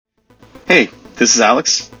Hey, this is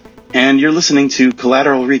Alex, and you're listening to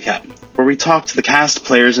Collateral Recap, where we talk to the cast,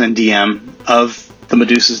 players, and DM of the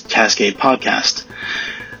Medusa's Cascade podcast.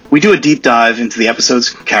 We do a deep dive into the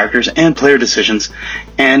episodes, characters, and player decisions,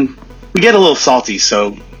 and we get a little salty,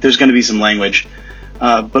 so there's going to be some language.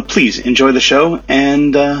 But please, enjoy the show,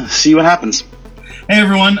 and see what happens. Hey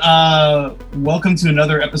everyone, welcome to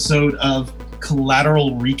another episode of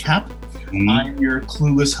Collateral Recap. I'm your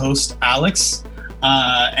clueless host, Alex.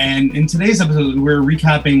 And in today's episode, we're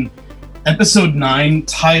recapping episode 9,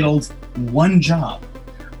 titled One Job.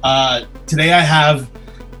 Today I have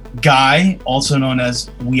Guy, also known as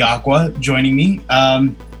Wiakwa, joining me.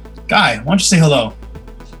 Guy, why don't you say hello?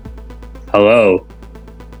 Hello.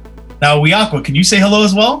 Now, Wiakwa, could you say hello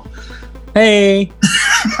as well? Hey.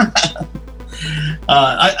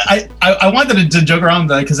 I wanted to joke around with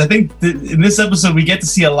that because I think in this episode we get to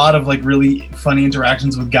see a lot of like really funny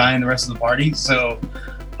interactions with Guy and the rest of the party. So,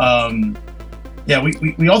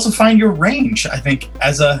 we also find your range, I think,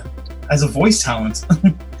 as a voice talent.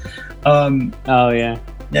 Oh yeah.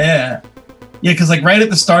 Yeah. Because like right at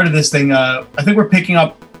the start of this thing, I think we're picking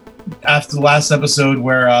up after the last episode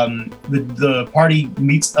where the party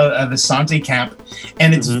meets a Visante camp,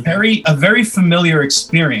 and it's a very familiar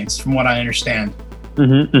experience from what I understand.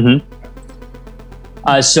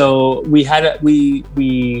 So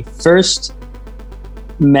we first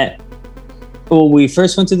met. Well, we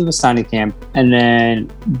first went to the Vistani camp, and then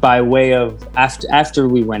by way of after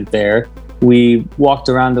we went there, we walked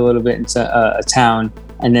around a little bit into a town,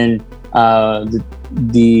 and then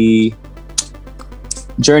the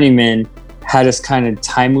journeyman had us kind of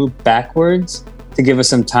time loop backwards to give us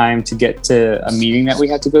some time to get to a meeting that we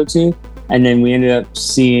had to go to, and then we ended up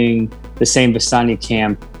seeing the same Vistani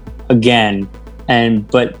camp again,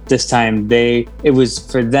 but this time it was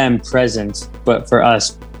for them present, but for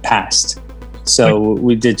us past. So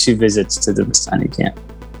we did 2 visits to the Vistani camp.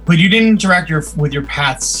 But you didn't interact with your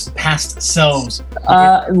past selves.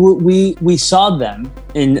 We saw them,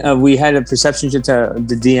 and we had a perception check.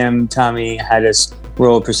 The DM Tommy had us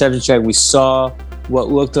roll a perception check. We saw what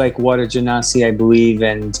looked like Water Genasi, I believe,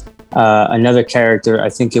 and another character.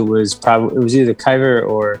 I think it was either Kyver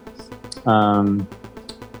or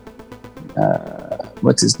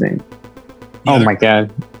what's his name? My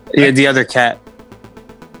god! Yeah, the other cat.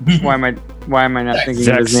 Why am I not thinking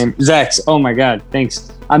of his name? Zex. Oh my god!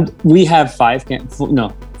 Thanks. We have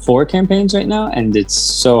 4 campaigns right now, and it's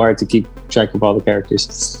so hard to keep track of all the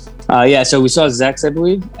characters. So we saw Zex, I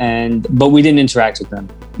believe, but we didn't interact with them.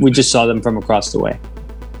 We just saw them from across the way.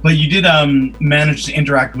 But you did manage to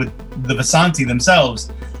interact with the Visante themselves.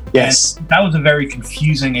 Yes. And that was a very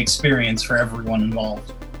confusing experience for everyone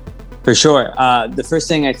involved. For sure. The first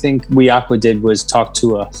thing I think Wiakwa did was talk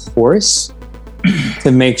to a horse to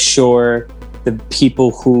make sure the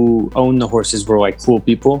people who own the horses were like cool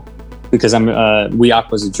people, because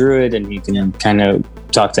Wiakwa's a druid and he can kind of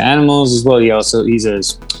talk to animals as well. He's a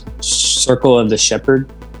Circle of the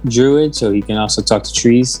Shepherd druid, so he can also talk to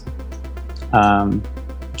trees.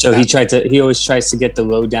 So he always tries to get the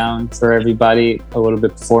lowdown for everybody a little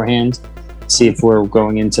bit beforehand, see if we're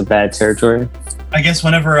going into bad territory. I guess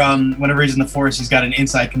whenever he's in the forest, he's got an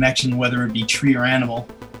inside connection, whether it be tree or animal.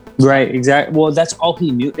 Right, exactly. Well, that's all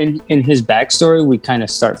he knew. In his backstory, we kind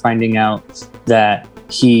of start finding out that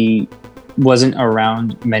he wasn't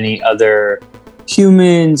around many other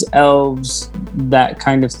humans, elves, that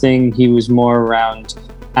kind of thing. He was more around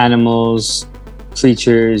animals,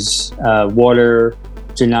 creatures, water,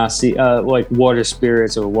 genasi, like water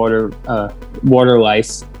spirits or water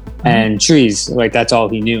life, and trees. Like that's all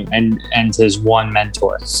he knew, and his one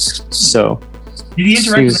mentor. So. Did he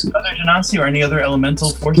interact with other genasi or any other elemental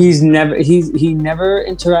forces? He never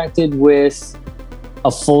interacted with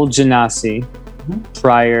a full genasi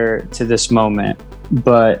prior to this moment,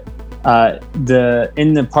 but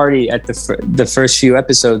in the party at the first few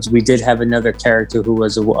episodes, we did have another character who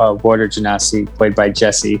was a water genasi played by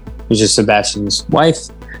Jessie, which is Sebastian's wife.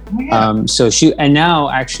 Oh, yeah. And now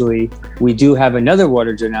actually we do have another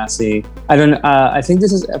water genasi. I think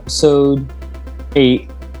this is episode 8.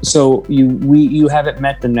 So you haven't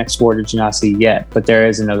met the next Water Genasi yet, but there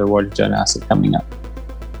is another Water Genasi coming up.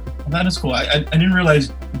 Well, that is cool. I didn't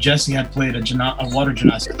realize Jessie had played a Water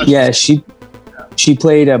Genasi. Yeah, she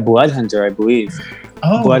played a Blood Hunter, I believe.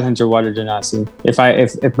 Oh, Blood Hunter Water Genasi.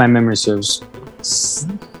 If my memory serves.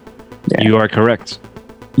 Yeah. You are correct.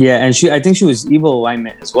 Yeah, and I think she was Evil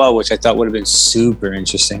Alignment as well, which I thought would have been super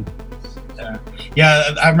interesting.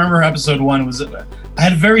 Yeah, I remember episode 1 I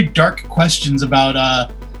had very dark questions about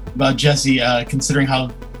Jessie, considering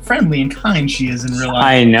how friendly and kind she is in real life.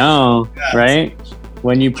 I know, right?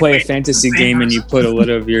 When you play a fantasy game and you put a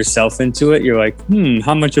little of yourself into it, you're like,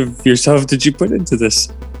 how much of yourself did you put into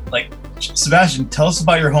this? Like, Sebastian, tell us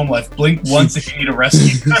about your home life. Blink once if you need a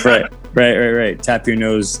rescue. Right. Tap your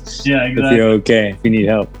nose. Yeah, exactly. If you're okay, if you need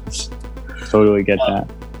help. Totally get that.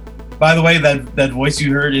 By the way, that voice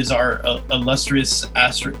you heard is our illustrious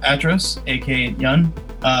Atros, aka Yun.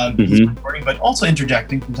 He's recording, but also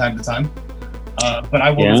interjecting from time to time. But I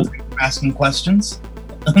will refrain from asking questions.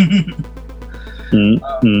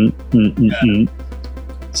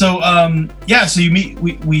 So you meet.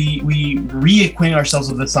 We reacquaint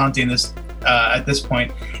ourselves with Asante in this at this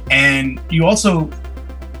point, and you also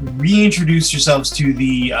reintroduce yourselves to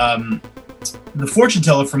the fortune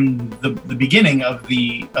teller from the beginning of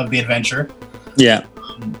the adventure. Yeah,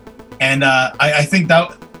 and I think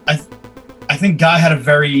Guy had a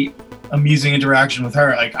very amusing interaction with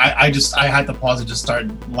her. Like I had to pause and just start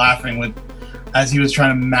laughing as he was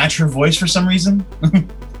trying to match her voice for some reason.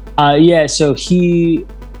 So he,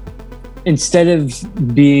 instead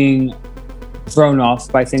of being thrown off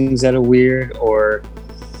by things that are weird or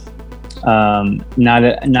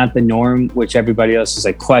not the norm, which everybody else is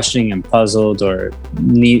like questioning and puzzled or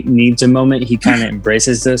needs a moment, he kind of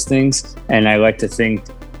embraces those things. And I like to think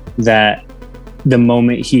that the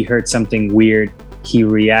moment he heard something weird, he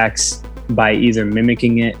reacts by either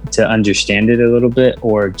mimicking it to understand it a little bit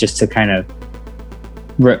or just to kind of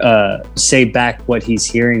say back what he's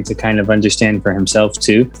hearing to kind of understand for himself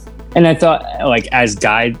too. And I thought, like, as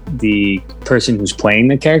Guy, the person who's playing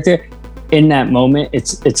the character, in that moment,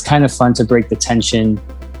 it's kind of fun to break the tension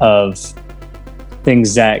of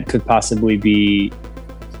things that could possibly be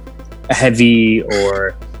heavy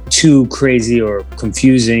or too crazy or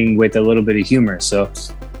confusing with a little bit of humor. So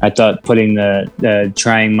I thought putting the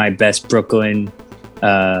trying my best Brooklyn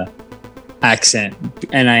accent,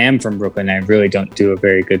 and I am from Brooklyn, I really don't do a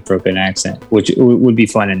very good Brooklyn accent, which would be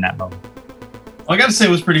fun in that moment. Well, I gotta say it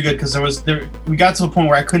was pretty good because we got to a point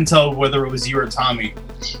where I couldn't tell whether it was you or Tommy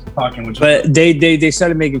talking. But they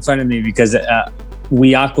started making fun of me because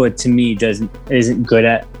Wiakwa to me isn't good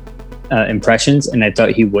at impressions, and I thought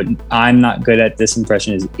he wouldn't. I'm not good at this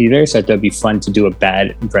impression either, so I thought it'd be fun to do a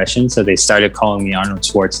bad impression. So they started calling me Arnold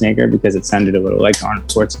Schwarzenegger because it sounded a little like Arnold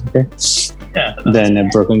Schwarzenegger than a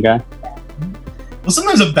Brooklyn guy. Well,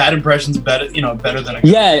 sometimes a bad impression's better than a good.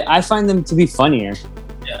 Yeah, I find them to be funnier.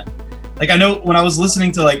 Yeah. Like, I know when I was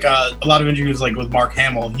listening to like a lot of interviews like with Mark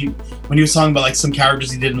Hamill, when he was talking about like some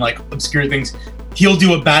characters he did in like obscure things, he'll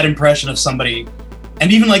do a bad impression of somebody.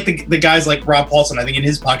 And even like the guys like Rob Paulson, I think in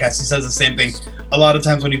his podcast, he says the same thing. A lot of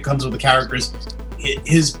times when he comes with the characters,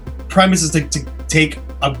 his premise is to take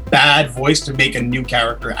a bad voice to make a new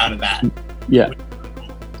character out of that. Yeah,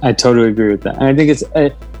 I totally agree with that. And I think it's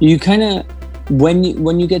you kind of, when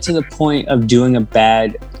you get to the point of doing a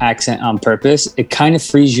bad accent on purpose, it kind of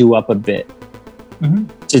frees you up a bit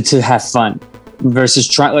to have fun versus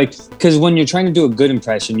because when you're trying to do a good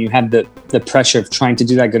impression, you have the pressure of trying to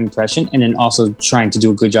do that good impression and then also trying to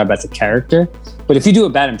do a good job as a character. But if you do a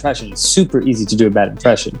bad impression, it's super easy to do a bad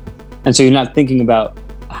impression. And so you're not thinking about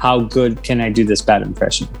how good can I do this bad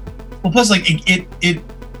impression. Well, plus like it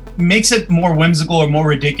makes it more whimsical or more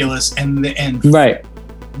ridiculous and right.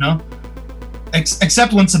 You know?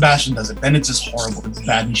 Except when Sebastian does it, then it's just horrible. It's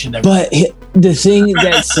bad. He should never. But the thing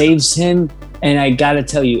that saves him, and I gotta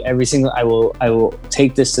tell you, I will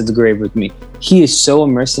take this to the grave with me. He is so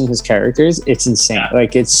immersed in his characters, it's insane. Yeah.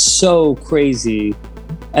 Like, it's so crazy.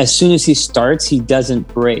 As soon as he starts, he doesn't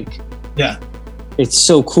break. Yeah, it's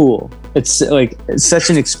so cool. It's like such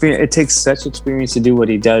an experience. It takes such experience to do what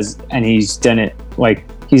he does, and he's done it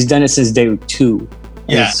since day 2.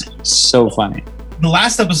 Yeah, it's so funny. The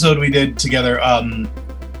last episode we did together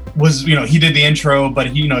was, he did the intro, but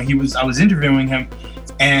I was interviewing him,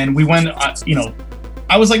 and we went, I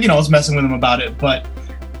was like, I was messing with him about it, but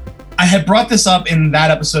I had brought this up in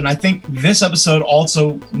that episode, and I think this episode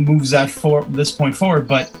also moves this point forward,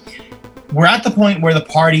 but we're at the point where the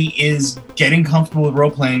party is getting comfortable with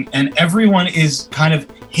role-playing, and everyone is kind of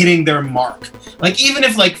hitting their mark. Like, even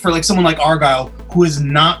if, like, for like someone like Argyle, who is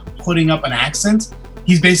not putting up an accent,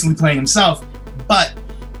 he's basically playing himself, but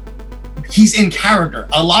he's in character.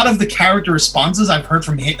 A lot of the character responses I've heard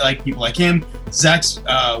from like people like him, Zex,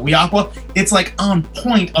 Wiakwa, it's like on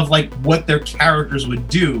point of like what their characters would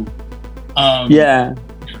do. Yeah.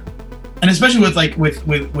 And especially with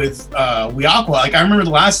Wiakwa, like I remember the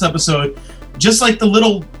last episode, just like the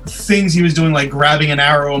little things he was doing, like grabbing an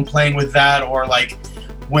arrow and playing with that, or like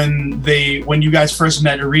when you guys first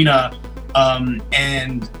met Irina,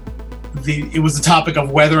 and it was the topic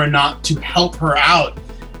of whether or not to help her out.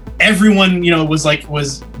 Everyone, was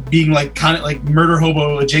being like kind of like murder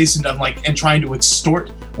hobo adjacent of like and trying to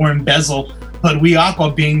extort or embezzle, but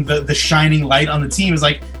Wiakwa being the shining light on the team is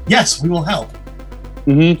like, yes, we will help.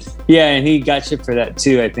 Yeah, and he got shit for that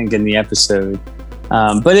too, I think, in the episode.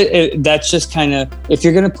 But that's just kind of, if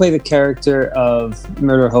you're gonna play the character of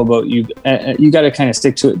murder hobo, you got to kind of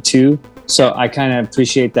stick to it too. So I kind of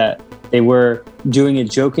appreciate that they were doing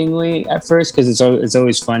it jokingly at first, because it's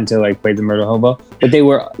always fun to like play the murder hobo, but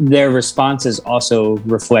their responses also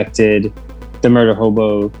reflected the murder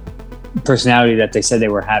hobo personality that they said they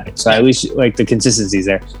were having. So at least like the consistency's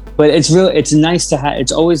there. But it's nice to have.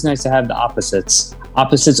 It's always nice to have the opposites.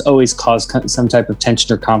 Opposites always cause some type of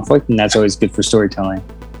tension or conflict, and that's always good for storytelling.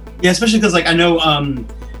 Yeah, especially because like I know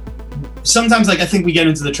sometimes like I think we get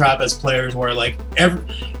into the trap as players where like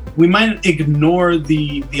we might ignore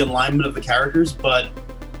the alignment of the characters, but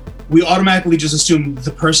we automatically just assume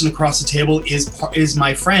the person across the table is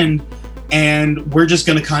my friend, and we're just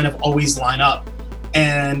going to kind of always line up.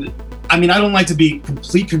 And I mean, I don't like to be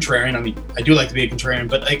complete contrarian. I mean, I do like to be a contrarian,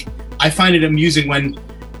 but like I find it amusing when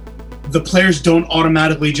the players don't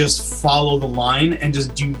automatically just follow the line and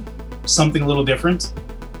just do something a little different.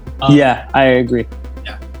 Yeah, I agree.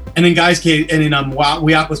 Yeah, and in Guy's case, and in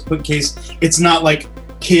Wiakwa's case, it's not like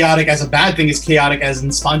chaotic as a bad thing. It's chaotic as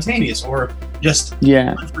in spontaneous or just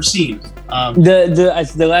unforeseen.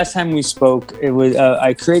 The last time we spoke, it was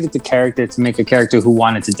I created the character to make a character who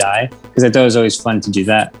wanted to die, because I thought it was always fun to do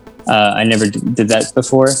that. I never did that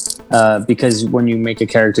before, because when you make a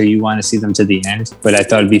character, you want to see them to the end. But I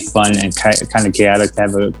thought it'd be fun and kind of chaotic to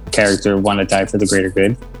have a character want to die for the greater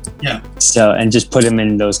good. Yeah. So, and just put him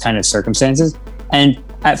in those kind of circumstances. And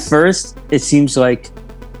at first, it seems like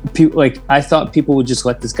I thought people would just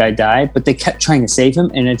let this guy die, but they kept trying to save him,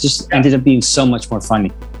 and it just ended up being so much more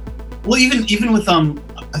funny. Well, even with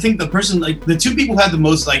I think the person, like the two people who had the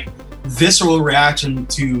most like visceral reaction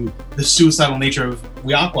to the suicidal nature of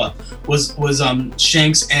Wiakwa was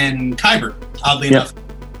Shanks and Kyber, oddly enough.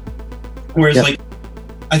 Whereas like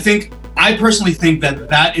I personally think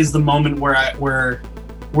that is the moment where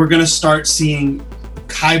we're gonna start seeing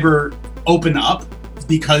Kyber open up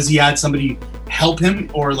because he had somebody help him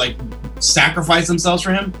or like sacrifice themselves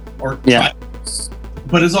for him or try.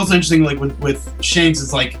 But it's also interesting, like with Shanks,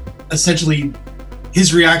 it's like essentially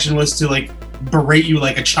his reaction was to like berate you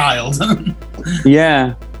like a child.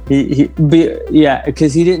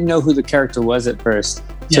 Because he didn't know who the character was at first,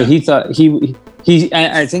 so he thought he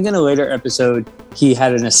I think in a later episode he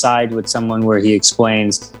had an aside with someone where he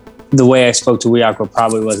explains the way I spoke to Wiakwa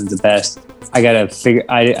probably wasn't the best. I gotta figure.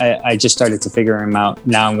 I just started to figure him out.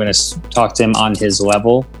 Now I'm gonna talk to him on his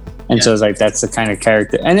level, and so it's like that's the kind of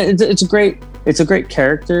character, and it's a great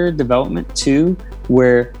character development too,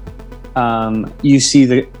 where you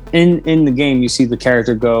see in the game you see the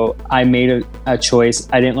character go, I made a choice,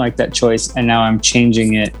 I didn't like that choice, and now I'm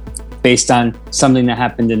changing it based on something that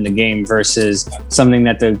happened in the game versus something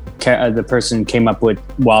that the person came up with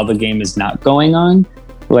while the game is not going on.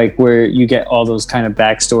 Like where you get all those kind of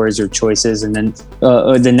backstories or choices, and then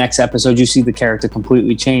the next episode you see the character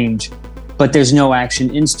completely change, but there's no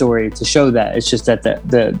action in story to show that. It's just that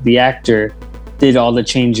the actor did all the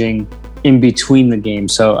changing in between the game.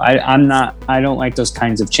 So I don't like those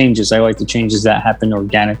kinds of changes. I like the changes that happen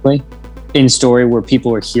organically in story where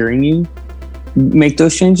people are hearing you make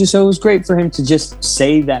those changes. So it was great for him to just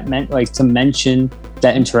say that, to mention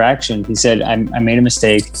that interaction. He said, I made a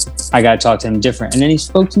mistake. I got to talk to him different. And then he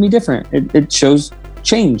spoke to me different. It shows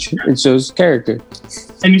change. It shows character.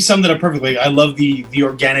 And you summed it up perfectly. I love the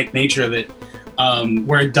organic nature of it,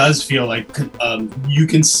 where it does feel like you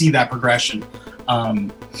can see that progression.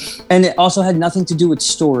 And it also had nothing to do with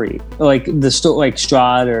story, like the like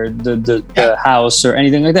Strahd or the house or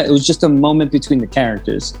anything like that. It was just a moment between the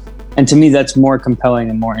characters. And to me, that's more compelling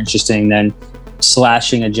and more interesting than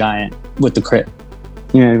slashing a giant with the crit.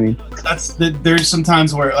 You know what I mean? There's some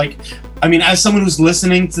times where, like, I mean, as someone who's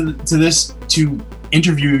listening to this to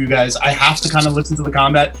interview you guys, I have to kind of listen to the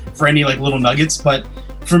combat for any like little nuggets. But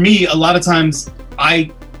for me, a lot of times I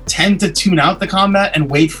tend to tune out the combat and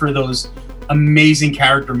wait for those amazing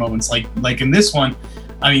character moments. Like in this one,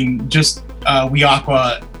 I mean, just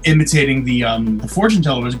Wiakwa imitating the fortune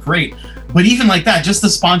teller was great. But even like that, just the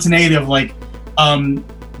spontaneity of like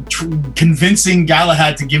convincing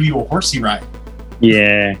Galahad to give you a horsey ride.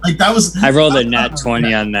 Yeah, like that was. I rolled a nat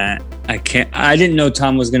 20 on that. I didn't know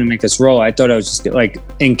Tom was gonna make us roll. I thought I was just like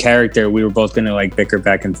in character. We were both gonna like bicker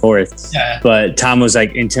back and forth. Yeah. But Tom was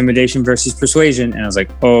like intimidation versus persuasion, and I was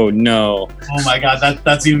like, oh no. Oh my god,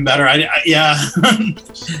 that's even better. Yeah.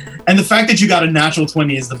 And the fact that you got a natural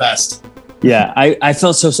 20 is the best. Yeah, I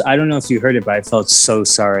felt so. I don't know if you heard it, but I felt so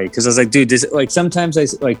sorry because I was like, dude, this like sometimes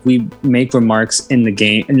we make remarks in the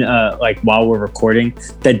game, like while we're recording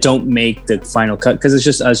that don't make the final cut because it's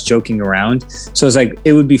just us joking around. So it's like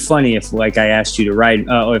it would be funny if like I asked you to write,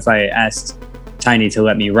 or if I asked Tiny to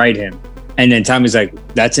let me write him, and then Tommy's like,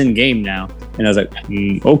 that's in game now, and I was like,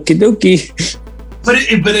 okie dokie.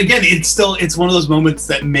 But again, it's one of those moments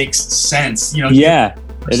that makes sense, you know. Yeah,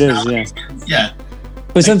 it is. Yeah. Yeah.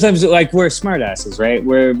 But sometimes, like, we're smartasses, right?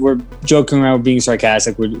 We're joking around, being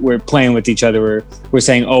sarcastic. We're playing with each other. We're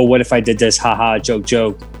saying, "Oh, what if I did this? Haha,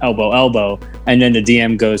 joke, elbow." And then the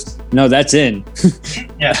DM goes, "No, that's in."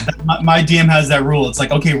 Yeah, my DM has that rule. It's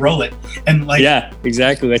like, okay, roll it, and like, yeah,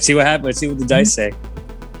 exactly. Let's see what happens. Let's see what the dice say.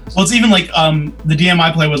 Well, it's even like the DM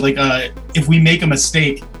I play with. Like, if we make a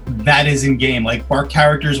mistake, that is in game. Like, our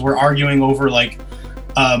characters were arguing over like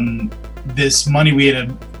this money we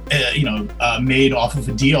had made off of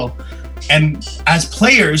a deal, and as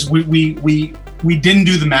players we didn't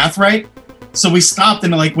do the math right, so we stopped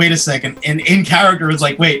and like, wait a second, and in character it's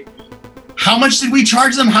like, wait, how much did we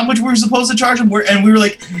charge them, how much were we supposed to charge them, and we were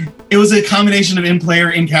like, it was a combination of in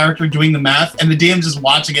player, in character doing the math, and the DM just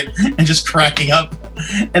watching it and just cracking up,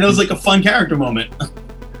 and it was like a fun character moment.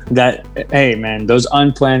 That, hey man, those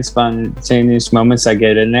unplanned spontaneous moments that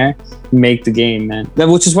get in there make the game, man.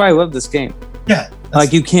 Which is why I love this game. Yeah.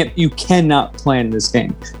 Like you cannot plan this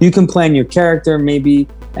game. You can plan your character maybe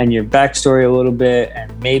and your backstory a little bit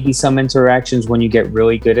and maybe some interactions when you get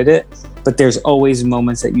really good at it. But there's always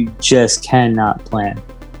moments that you just cannot plan.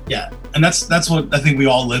 Yeah, and that's what I think we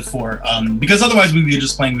all live for. Because otherwise we'd be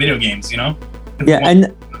just playing video games, you know? Yeah,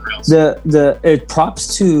 and it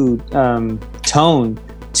props to Tone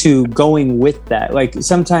to going with that. Like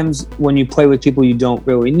sometimes when you play with people you don't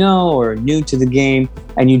really know or are new to the game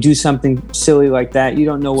and you do something silly like that, you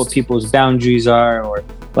don't know what people's boundaries are or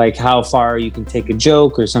like how far you can take a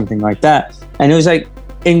joke or something like that. And it was like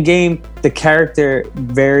in game, the character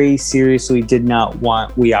very seriously did not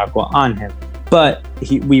want Wiakwa on him, but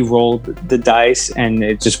we rolled the dice and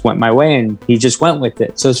it just went my way and he just went with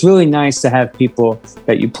it. So it's really nice to have people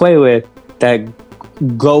that you play with that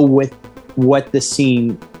go with what the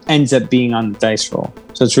scene ends up being on the dice roll.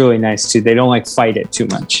 So it's really nice too. They don't like fight it too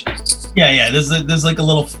much. Yeah. There's like a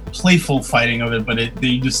little playful fighting of it, but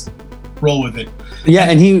they just roll with it. Yeah,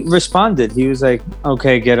 and he responded. He was like,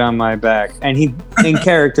 "Okay, get on my back," and he in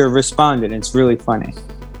character responded. It's really funny.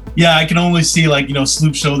 Yeah, I can only see like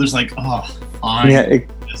Sloop's shoulders like, oh, fine.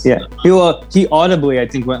 Yeah. He audibly, I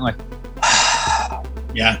think, went like,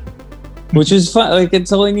 yeah. Which is fun. Like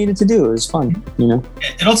it's all he needed to do. It was fun,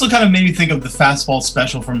 It also kind of made me think of the Fastball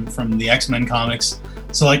special from the X-Men comics.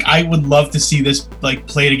 So like I would love to see this like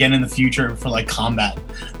played again in the future for like combat.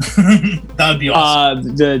 That would be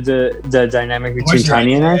awesome. The dynamic between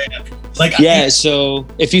Tiny and I. Like so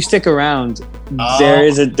if you stick around, there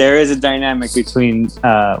is a dynamic between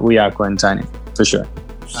Wiakwa and Tiny for sure.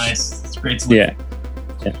 Nice. It's great to look.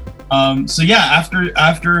 Yeah. So yeah,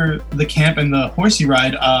 after the camp and the horsey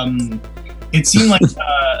ride, it seemed like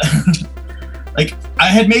like I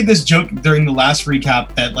had made this joke during the last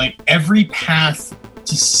recap that like every path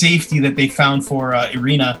to safety that they found for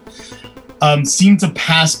Irina seemed to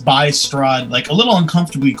pass by Strahd like a little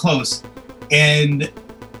uncomfortably close, and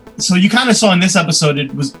so you kind of saw in this episode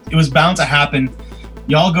it was bound to happen.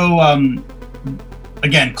 Y'all go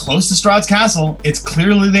again close to Strahd's castle. It's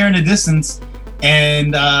clearly there in the distance,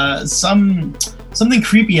 and something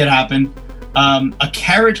creepy had happened. A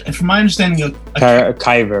carriage, from my understanding, a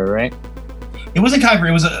Kyver, right? It wasn't Kyver.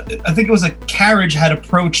 I think it was a carriage had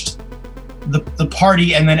approached the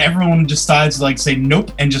party, and then everyone decides to like say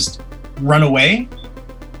nope and just run away.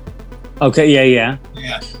 Okay, yeah.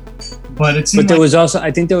 But it seemed. But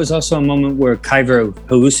I think there was also a moment where Kyver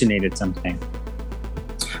hallucinated something.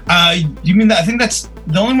 You mean that? I think that's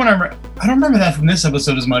the only one I don't remember that from this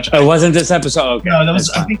episode as much. It wasn't this episode. Okay. No, that was.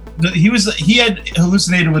 I think he had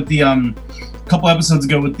hallucinated with the couple episodes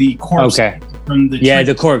ago with the corpse. Okay. From the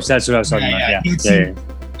the corpse. That's what I was talking about. Yeah.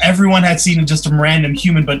 Everyone had seen just a random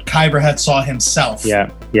human, but Kyber had saw himself. Yeah.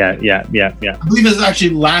 I believe it was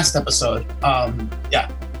actually last episode.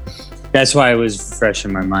 That's why it was fresh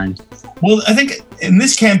in my mind. Well, I think in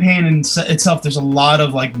this campaign in itself, there's a lot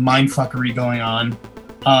of like mindfuckery going on.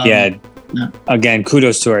 Again,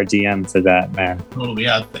 kudos to our DM for that, man. Totally,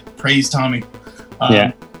 yeah. Praise Tommy.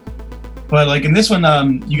 But like in this one,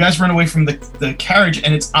 you guys run away from the carriage,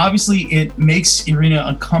 and it makes Irina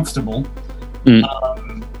uncomfortable.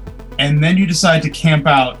 And then you decide to camp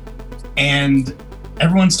out, and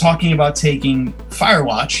everyone's talking about taking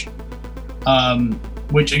Firewatch.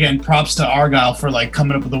 which again, props to Argyle for like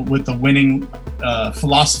coming up with the winning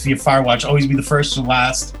philosophy of Firewatch, always be the first or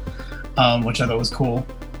last, which I thought was cool.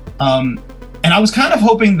 And I was kind of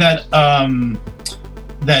hoping that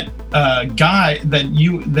Guy, that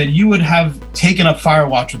you would have taken up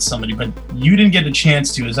Firewatch with somebody, but you didn't get a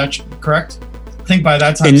chance to. Is that correct? I think by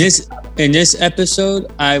that time in this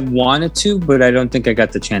episode, I wanted to, but I don't think I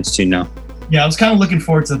got the chance to. No. Yeah, I was kind of looking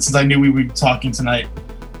forward to it since I knew we would be talking tonight.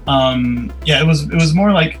 Yeah, it was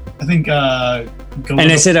more like, I think. And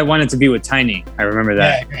I said I wanted to be with Tiny. I remember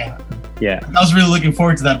that. Yeah. I was really looking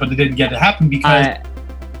forward to that, but it didn't get to happen because.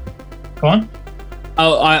 Go on.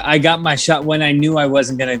 Oh, I got my shot when I knew I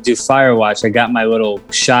wasn't going to do Firewatch. I got my little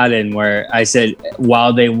shot in where I said,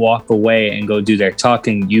 while they walk away and go do their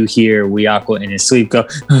talking, you hear Wiako in his sleep go,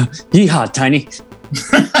 "Yeehaw, Tiny."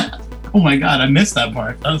 Oh my God, I missed that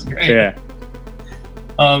part. That was great. Yeah.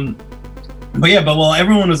 But while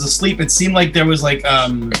everyone was asleep, it seemed like there was like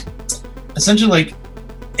essentially like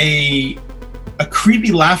a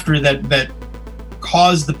creepy laughter that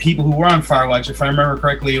caused the people who were on Firewatch. If I remember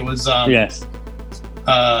correctly, it was yes.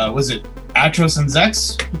 Was it Atros and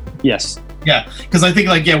Zex? Yes. Yeah, because I think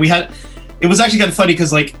it was actually kind of funny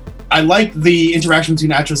because like I like the interaction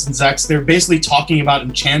between Atros and Zex. They're basically talking about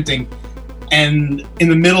enchanting, and in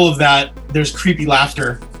the middle of that, there's creepy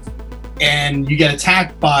laughter, and you get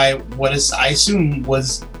attacked by what is, I assume,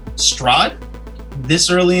 was Strahd this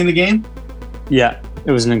early in the game. Yeah,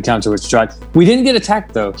 it was an encounter with Strahd. We didn't get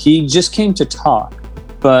attacked though. He just came to talk,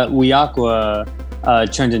 but Wiako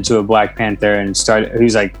turned into a Black Panther and started. He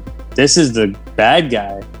was like, "This is the bad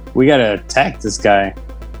guy. We gotta attack this guy."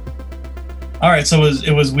 All right, so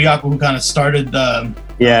it was Wiako who kind of started the.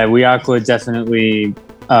 Yeah, Wiako definitely,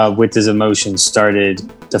 with his emotions, started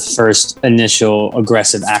the first initial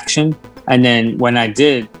aggressive action, and then when I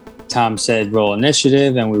did, Tom said roll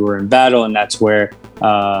initiative, and we were in battle, and that's where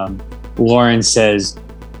Lauren says,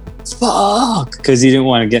 "Fuck," because he didn't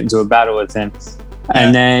want to get into a battle with him. Yeah.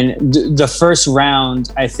 And then the first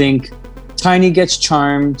round, I think Tiny gets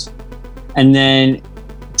charmed, and then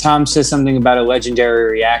Tom says something about a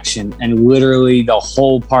legendary reaction, and literally the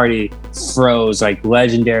whole party froze, like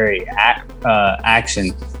legendary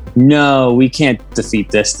action. No, we can't defeat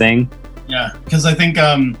this thing. Yeah, because I think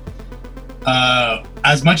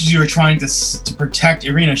as much as you were trying to protect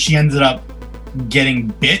Irina, she ended up getting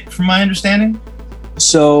bit, from my understanding.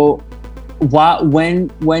 So when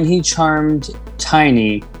he charmed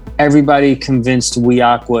Tiny, everybody convinced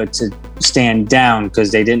Wiako to stand down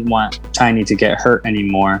because they didn't want Tiny to get hurt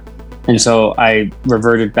anymore. And so I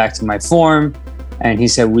reverted back to my form, and he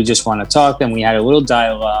said, "We just want to talk." And we had a little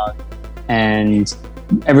dialogue, and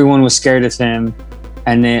everyone was scared of him.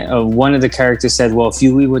 And then one of the characters said, "Well, if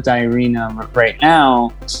you leave with Irina right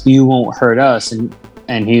now, you won't hurt us."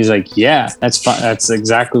 And he was like, "Yeah, that's fine. That's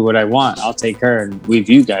exactly what I want. I'll take her and leave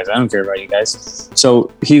you guys. I don't care about you guys." So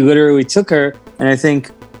he literally took her. And I think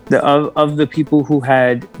of the people who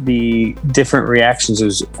had the different reactions, it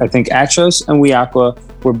was, I think Atros and Wiako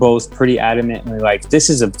were both pretty adamantly like, "This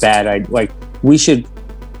is a bad idea. Like, we should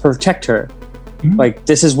protect her. Mm-hmm. Like,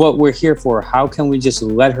 this is what we're here for. How can we just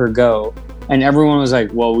let her go?" And everyone was like,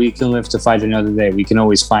 "Well, we can live to fight another day. We can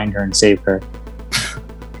always find her and save her."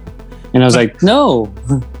 And I was like, "No."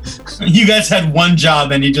 You guys had one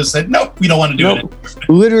job and you just said, "Nope, we don't want to do it."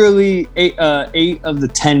 Literally 8 of the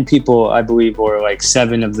 10 people, I believe, or like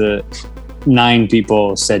 7 of the 9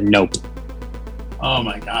 people said nope. Oh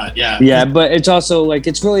my God, yeah. Yeah, but it's also like,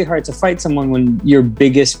 it's really hard to fight someone when your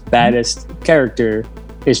biggest, baddest character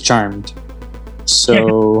is charmed.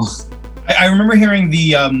 So I remember hearing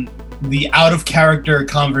the out of character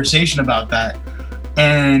conversation about that,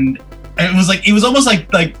 and it was almost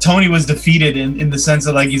like Tony was defeated in the sense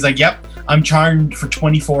of like, he's like, "Yep, I'm charmed for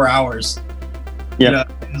 24 hours." Yeah, you know,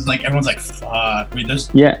 it was like everyone's like, "Fuck." I mean,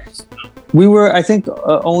 yeah, we were, I think,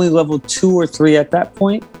 only level 2 or 3 at that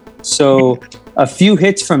point. So a few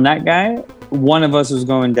hits from that guy, one of us was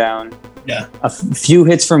going down. Yeah, a few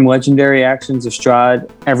hits from legendary actions of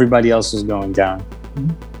Strahd, everybody else was going down.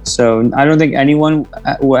 Mm-hmm. So I don't think anyone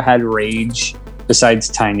had rage besides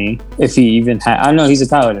Tiny. If he even had, I don't know, he's a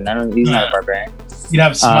paladin. He's not a barbarian. You'd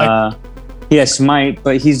have Smite. He has Smite,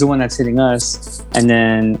 but he's the one that's hitting us. And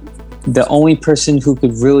then the only person who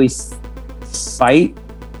could really fight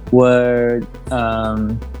were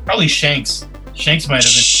probably Shanks. Shanks might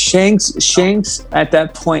have been. Shanks at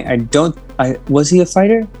that point, was he a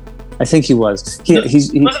fighter? I think he was. He's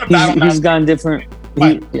gone different.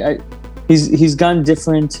 He's gone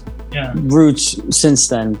different routes since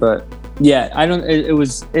then, but yeah, I don't. It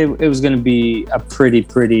was going to be a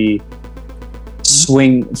pretty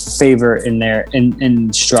swing favor in there in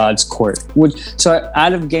Strahd's court. So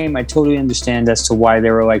out of game, I totally understand as to why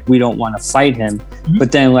they were like, we don't want to fight him.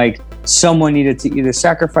 But then like someone needed to either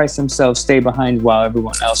sacrifice themselves, stay behind while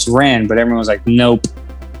everyone else ran. But everyone was like, nope,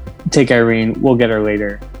 take Irene. We'll get her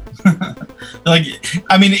later. Like,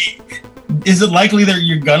 I mean, is it likely that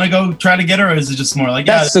you're gonna go try to get her, or is it just more like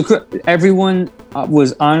everyone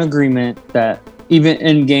was on agreement that even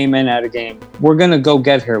in game and out of game, we're gonna go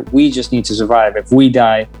get her. We just need to survive. If we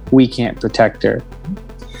die, we can't protect her.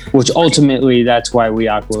 Which ultimately, that's why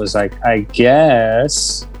Wiakwa was like, I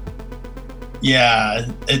guess. Yeah,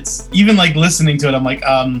 it's even like listening to it. I'm like,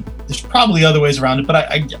 there's probably other ways around it, but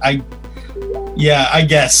I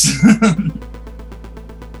guess.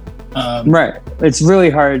 Right. It's really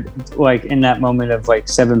hard, like in that moment of like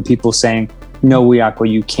 7 people saying, no, Wiakwa,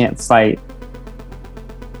 you can't fight.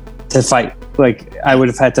 To fight. Like, I would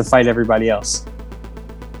have had to fight everybody else.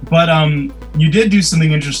 But you did do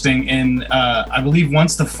something interesting, and I believe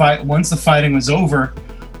once the fighting was over,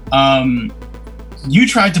 you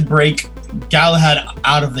tried to break Galahad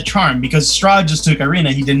out of the charm, because Strahd just took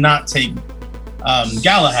Irina. He did not take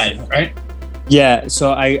Galahad, right? Yeah,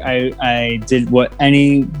 so I did what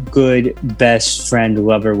any good best friend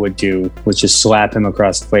lover would do, which is slap him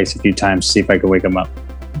across the face a few times to see if I could wake him up.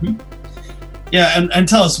 Mm-hmm. Yeah, and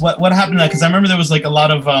tell us what happened to that, because I remember there was like a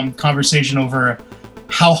lot of conversation over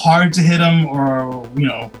how hard to hit him, or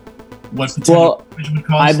what potential would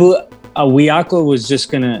cause. Wiakwa was just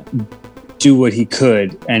gonna do what he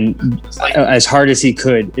could, and as hard as he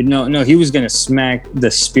could. No, he was gonna smack the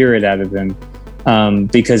spirit out of him.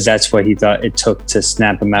 Because that's what he thought it took to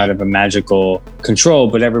snap him out of a magical control.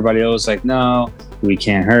 But everybody else was like, no, we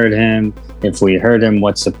can't hurt him. If we hurt him,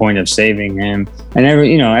 what's the point of saving him? And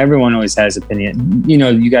everyone always has opinion.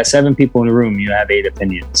 You got 7 people in the room, you have 8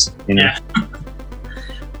 opinions. Yeah.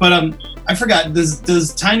 But I forgot.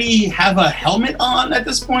 Does Tiny have a helmet on at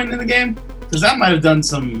this point in the game? Because that might have done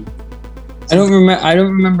some. I don't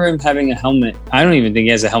remember him having a helmet. I don't even think he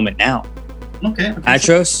has a helmet now. Okay.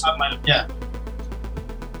 Atros? Yeah.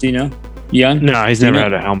 Do you know? Young? No, he's never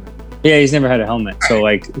had a helmet. Yeah, he's never had a helmet. So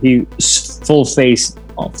like he full face,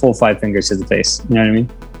 full 5 fingers to the face. You know what I mean?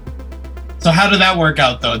 So how did that work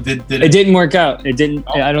out though? Did it didn't work out. It didn't.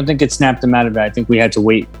 Oh. I don't think it snapped him out of it. I think we had to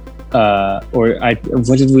wait.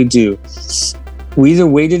 What did we do? We either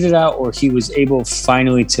waited it out, or he was able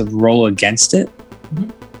finally to roll against it. Mm-hmm.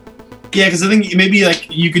 Yeah, because I think maybe like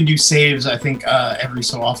you can do saves. I think every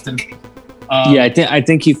so often. Yeah, I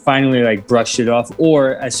think he finally like brushed it off,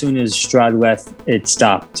 or as soon as Strahd left, it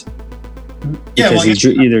stopped. Yeah, because he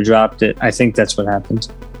either dropped it. I think that's what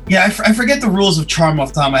happened. Yeah, I forget the rules of charm off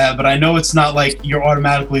the top of my head, but I know it's not like you're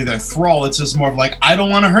automatically their thrall. It's just more of like, I don't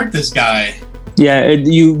want to hurt this guy. Yeah,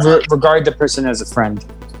 you regard the person as a friend.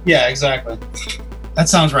 Yeah, exactly. That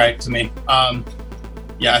sounds right to me.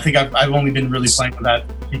 Yeah, I think I've only been really playing with that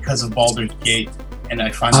because of Baldur's Gate, and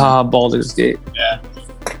I find Baldur's Gate. Yeah.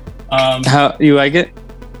 How you like it?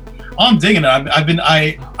 Oh, I'm digging it.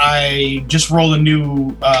 I just rolled a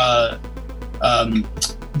new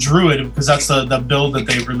druid, because that's the build that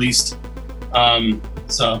they released.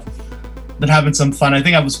 So been having some fun. I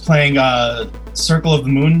think I was playing Circle of the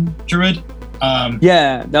Moon druid.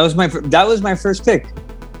 Yeah, that was my first pick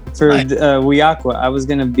for Wiakwa. I was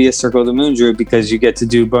gonna be a Circle of the Moon druid because you get to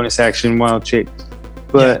do bonus action wild shape,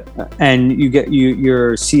 and you get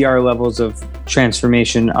your CR levels of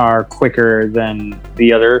transformation are quicker than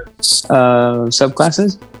the other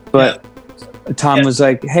subclasses. But Tom was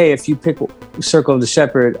like, hey, if you pick Circle of the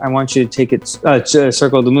Shepherd, I want you to take it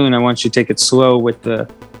Circle of the Moon, I want you to take it slow with the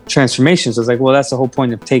transformations. I was like, well, that's the whole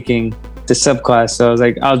point of taking the subclass. So I was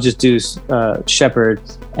like, I'll just do Shepherd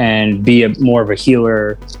and be more of a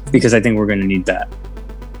healer, because I think we're going to need that.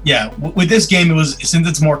 Yeah, with this game, it was, since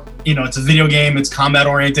it's more, it's a video game, it's combat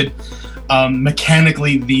oriented.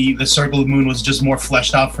 Mechanically, the Circle of the Moon was just more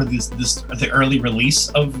fleshed out for the early release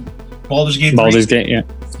of Baldur's Gate 3. Baldur's Gate, yeah.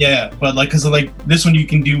 Yeah, but because this one you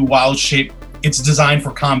can do wild shape. It's designed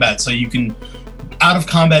for combat, so you can, out of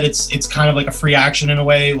combat, it's kind of like a free action in a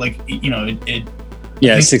way. Like it.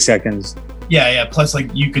 Yeah, 6 seconds. Yeah. Plus, like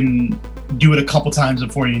you can do it a couple times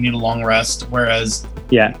before you need a long rest. Whereas,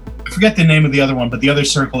 I forget the name of the other one, but the other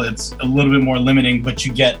circle, it's a little bit more limiting, but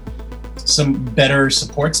you get some better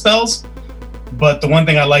support spells. But the one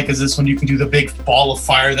thing I like is this one, you can do the big ball of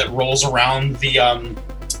fire that rolls around the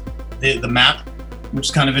map, which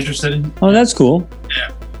is kind of interesting. Oh, that's cool.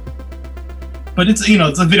 Yeah. But it's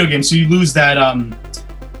it's a video game, so you lose that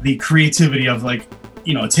the creativity of like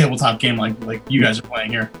a tabletop game like you guys are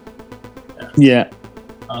playing here. Yeah.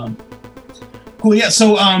 Cool. Yeah.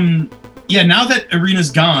 So now that Irina's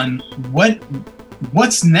gone, what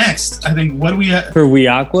what's next? I think what do we for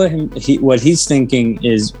Wiakwa? What he's thinking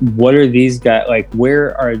is, what are these guys like?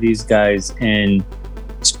 Where are these guys in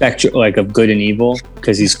spectrum, like of good and evil?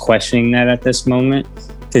 Because he's questioning that at this moment.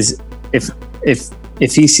 Because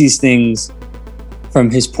if he sees things from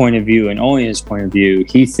his point of view and only his point of view,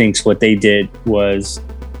 he thinks what they did was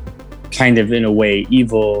kind of in a way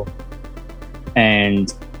evil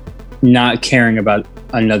and not caring about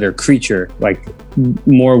another creature, like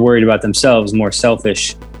more worried about themselves, more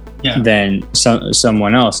selfish than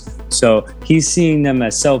someone else. So he's seeing them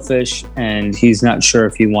as selfish, and he's not sure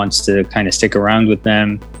if he wants to kind of stick around with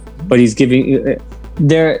them, but he's giving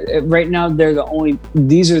right now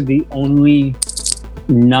these are the only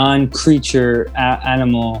non-creature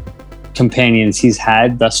animal companions he's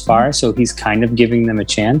had thus far, so he's kind of giving them a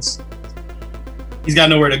chance. He's got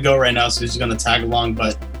nowhere to go right now, so he's going to tag along,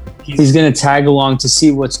 but he's going to tag along to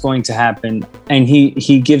see what's going to happen, and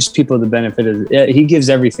he gives people the benefit of he gives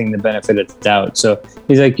everything the benefit of the doubt. So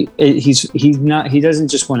he's like he doesn't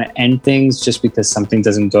just want to end things just because something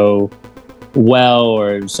doesn't go well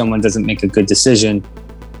or someone doesn't make a good decision.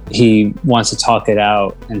 He wants to talk it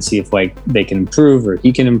out and see if like they can improve or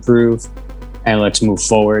he can improve, and let's move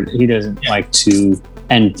forward. He doesn't like to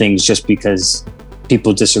end things just because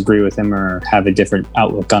people disagree with him or have a different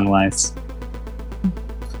outlook on life.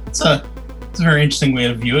 It's a very interesting way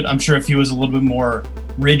to view it. I'm sure if he was a little bit more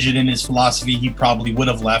rigid in his philosophy, he probably would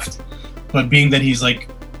have left. But being that he's like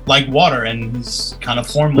water and he's kind of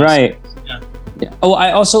formless. Right. Yeah.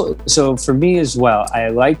 Oh, so for me as well, I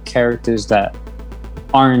like characters that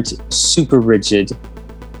aren't super rigid,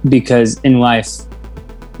 because in life,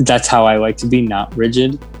 that's how I like to be, not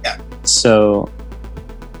rigid. Yeah. So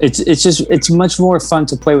it's much more fun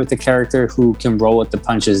to play with a character who can roll with the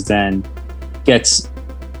punches than gets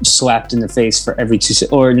slapped in the face for every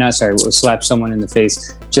slap someone in the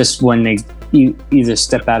face just when they either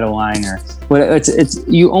step out of line or what.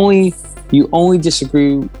 You only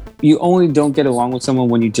disagree. You only don't get along with someone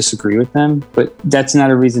when you disagree with them, but that's not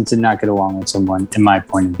a reason to not get along with someone, in my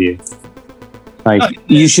point of view. Like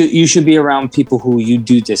you should be around people who you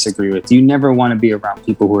do disagree with. You never want to be around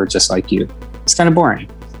people who are just like you. It's kind of boring.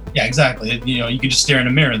 Yeah, exactly. You could just stare in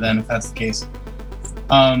a mirror then if that's the case.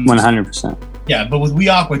 100%. Yeah, but with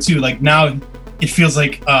Wiakwa too, like now it feels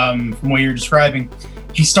like from what you're describing,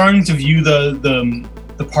 he's starting to view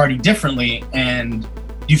the party differently. And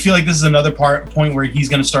do you feel like this is another point where he's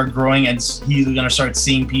going to start growing and he's going to start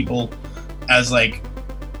seeing people as like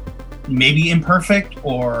maybe imperfect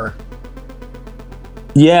or?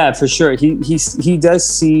 Yeah, for sure. He does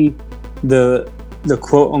see the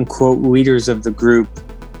quote unquote leaders of the group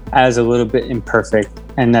as a little bit imperfect,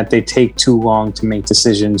 and that they take too long to make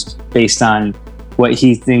decisions based on what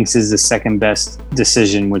he thinks is the second best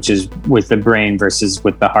decision, which is with the brain versus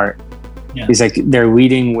with the heart. Yeah. He's like, they're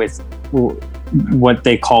leading with what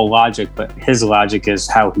they call logic, but his logic is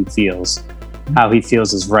how he feels. Mm-hmm. How he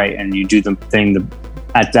feels is right, and you do the thing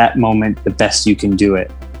at that moment the best you can do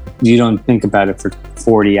it. You don't think about it for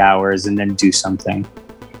 40 hours and then do something.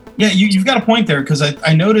 Yeah, you've got a point there, because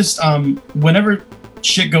I noticed whenever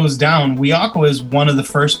shit goes down, Wiakwa is one of the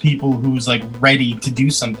first people who's like ready to do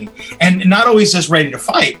something, and not always just ready to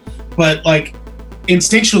fight, but like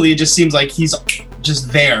instinctually it just seems like he's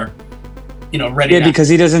just there, ready. Yeah, because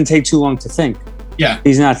he doesn't take too long to think. Yeah,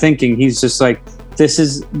 he's not thinking. He's just like, this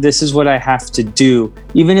is what I have to do,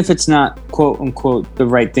 even if it's not quote unquote the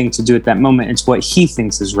right thing to do at that moment. It's what he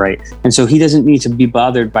thinks is right, and so he doesn't need to be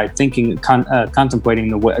bothered by thinking, contemplating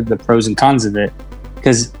the pros and cons of it,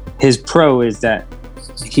 because his pro is that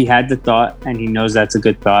he had the thought and he knows that's a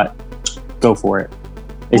good thought. Go for it.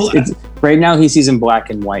 It's right now he sees in black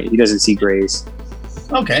and white. He doesn't see grays.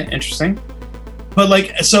 Okay, interesting. But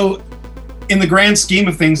like, so in the grand scheme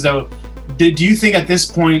of things though, do you think at this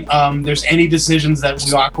point there's any decisions that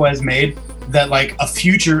Wiakwa has made that like a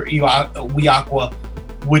future Wiakwa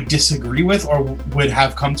would disagree with or would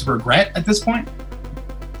have come to regret at this point?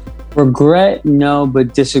 Regret, no,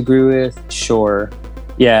 but disagree with, sure.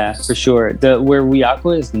 Yeah, for sure. Where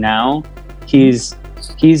Wiakwa is now, he's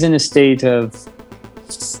in a state of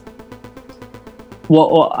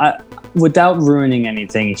without ruining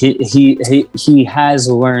anything, he has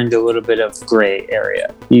learned a little bit of gray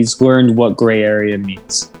area. He's learned what gray area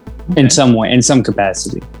means in some way, in some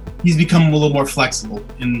capacity. He's become a little more flexible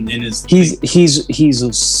in his. He's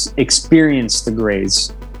experienced the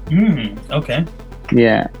grays. Okay.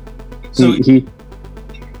 Yeah. So he.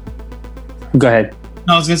 Go ahead.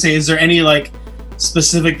 I was gonna say, is there any like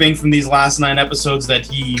specific thing from these last 9 episodes that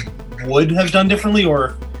he would have done differently,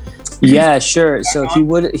 or? Yeah, sure. So he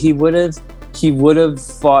would have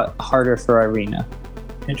fought harder for Irina.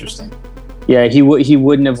 Interesting. Yeah, he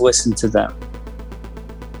wouldn't have listened to them.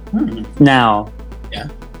 Now. Yeah.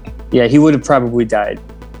 Yeah, he would have probably died.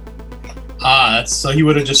 So he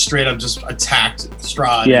would have just straight up just attacked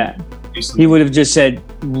Strahd. Yeah. He would have just said,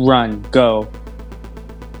 "Run, go."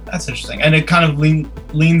 That's interesting, and it kind of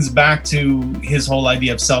leans back to his whole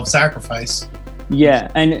idea of self-sacrifice.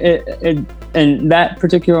 Yeah, and that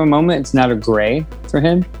particular moment, it's not a gray for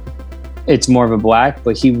him. It's more of a black.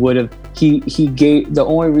 But he would have. He gave the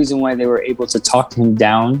only reason why they were able to talk him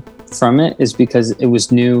down from it is because it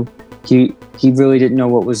was new. He really didn't know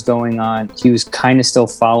what was going on. He was kind of still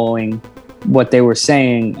following what they were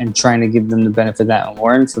saying and trying to give them the benefit of that and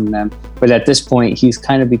learn from them. But at this point, he's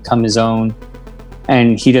kind of become his own,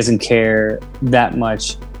 and he doesn't care that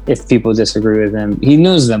much if people disagree with him. He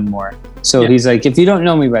knows them more. So he's like, if you don't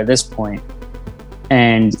know me by this point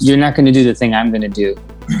and you're not going to do the thing I'm going to do,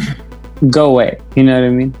 go away. You know what I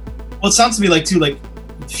mean? Well, it sounds to me like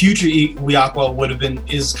future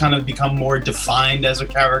Leakwa is kind of become more defined as a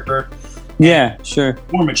character. Yeah, sure.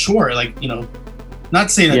 More mature, like, not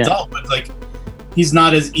saying adult, but like he's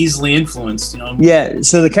not as easily influenced, Yeah,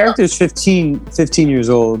 so the character is 15 years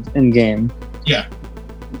old in game. Yeah.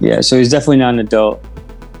 Yeah, so he's definitely not an adult,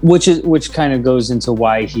 which kind of goes into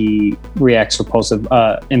why he reacts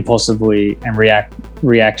impulsively and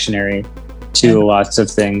reactionary to lots of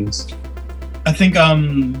things. I think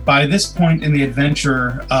by this point in the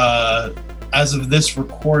adventure, as of this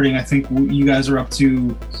recording, I think you guys are up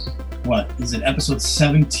to, what is it, episode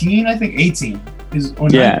 17? I think 18 is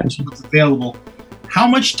on what's available. How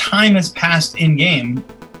much time has passed in game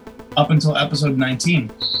up until episode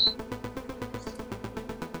 19?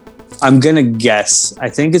 I'm gonna guess. I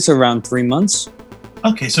think it's around 3 months.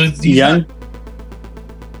 Okay, so it's young.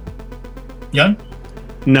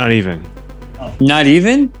 Not even. Oh. Not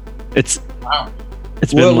even. It's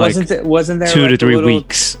It's been wasn't there 2 like to 3 little,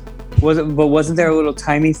 weeks. Wasn't there a little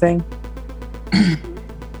timey thing?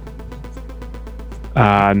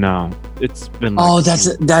 No. It's been.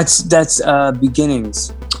 That's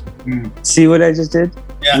beginnings. Mm. See what I just did?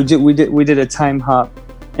 Yeah. We did a time hop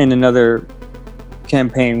in another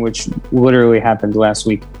campaign, which literally happened last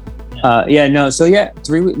week. Yeah. So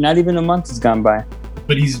 3 weeks, not even a month has gone by.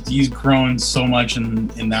 But he's grown so much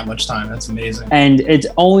in that much time. That's amazing. And it's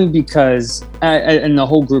only because, and the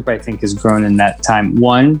whole group I think has grown in that time.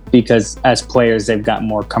 1, because as players they've gotten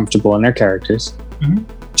more comfortable in their characters. Mm-hmm.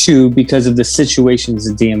 2, because of the situations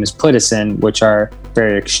the DM has put us in, which are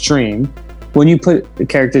very extreme. When you put the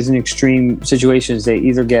characters in extreme situations, they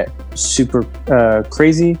either get super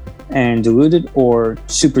crazy and diluted or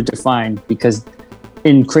super defined, because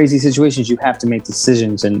in crazy situations you have to make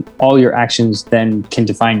decisions and all your actions then can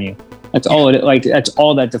define you. That's all that's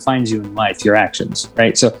all that defines you in life, your actions,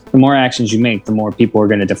 right? So the more actions you make, the more people are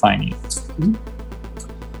going to define you. Mm-hmm.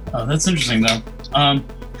 Oh, that's interesting though.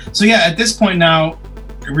 So at this point now,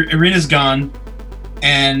 Irina's gone,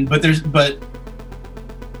 but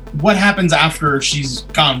what happens after she's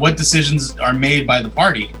gone? What decisions are made by the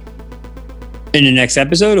party? In the next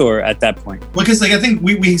episode or at that point? Because I think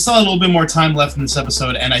we saw a little bit more time left in this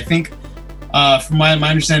episode, and I think from my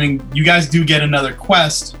understanding, you guys do get another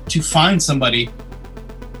quest to find somebody.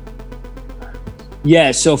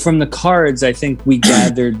 Yeah, so from the cards, I think we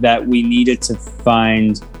gathered that we needed to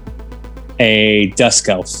find a Dusk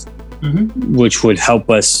Elf, which would help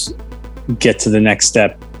us get to the next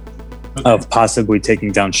step of possibly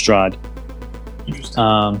taking down Strahd.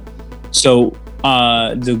 Interesting. So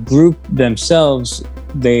the group themselves,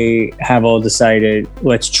 they have all decided,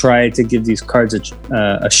 let's try to give these cards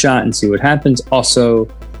a shot and see what happens. Also,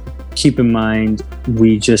 keep in mind,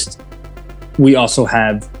 we also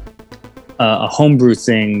have a homebrew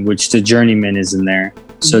thing, which the Journeyman is in there.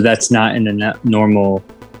 So that's not in the normal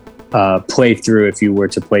playthrough. If you were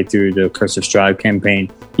to play through the Curse of Strahd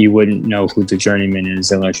campaign, you wouldn't know who the Journeyman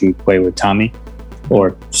is unless you play with Tommy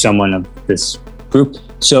or someone of this group.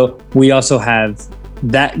 So we also have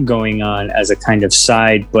that going on as a kind of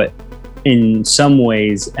side, but in some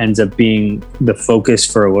ways ends up being the focus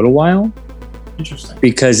for a little while. Interesting.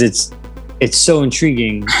 Because it's so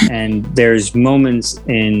intriguing, and there's moments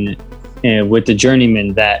with the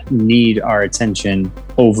Journeyman that need our attention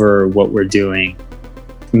over what we're doing.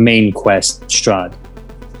 Main quest, Strahd.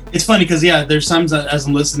 It's funny because there's times that, as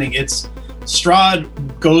I'm listening, it's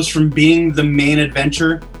Strahd goes from being the main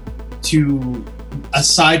adventure to a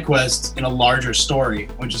side quest in a larger story,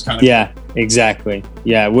 which is kind of cool. Exactly.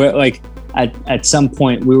 Yeah, we're like at some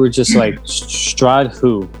point we were just like Strahd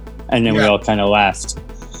who, and then we all kind of laughed.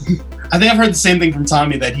 I think I've heard the same thing from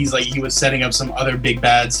Tommy, that he was setting up some other big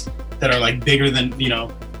bads that are like bigger than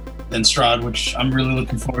Strahd, which I'm really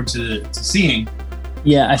looking forward to seeing.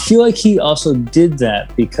 Yeah, I feel like he also did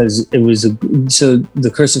that because it was so the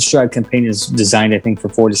Curse of Strahd campaign is designed, I think, for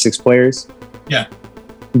 4 to 6 players. Yeah.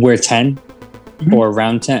 We're 10 or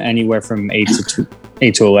around 10, anywhere from 8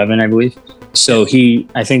 to 11, I believe. So he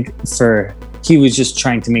was just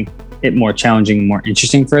trying to make it more challenging and more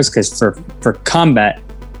interesting for us, because for combat,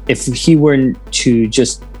 if he were to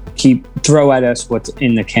just throw at us what's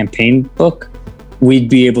in the campaign book, we'd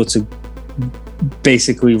be able to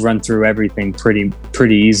basically run through everything pretty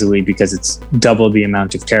easily, because it's double the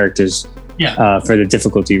amount of characters for the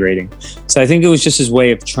difficulty rating. So I think it was just his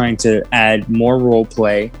way of trying to add more role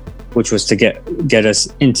play, which was to get us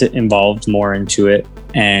involved more into it,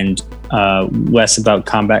 and less about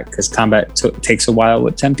combat, because combat takes a while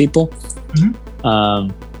with 10 people. So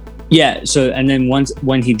and then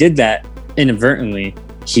when he did that, inadvertently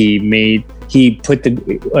he put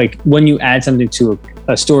when you add something to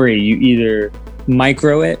a story, you either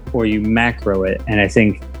micro it or you macro it, and I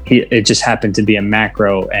think it just happened to be a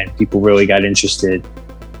macro, and people really got interested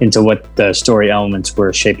into what the story elements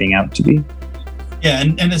were shaping out to be. Yeah,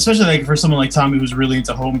 and especially like for someone like Tommy who's really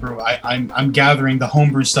into homebrew, I'm gathering the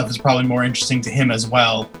homebrew stuff is probably more interesting to him as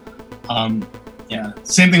well.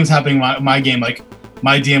 Same thing was happening in my game. Like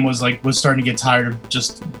my DM was starting to get tired of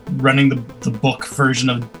just running the book version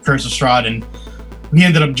of Curse of Strahd, and we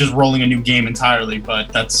ended up just rolling a new game entirely. But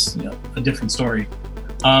that's a different story.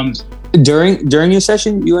 During your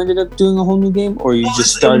session, you ended up doing a whole new game, or you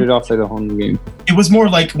just started off with a whole new game? It was more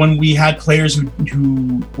like when we had players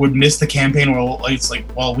who would miss the campaign, or it's like,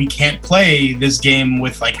 well, we can't play this game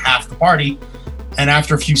with like half the party. And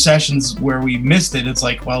after a few sessions where we missed it, it's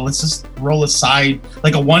like, well, let's just roll aside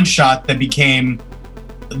like a one shot that became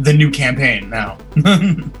the new campaign now.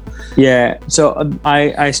 Yeah, so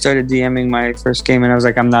I started DMing my first game, and I was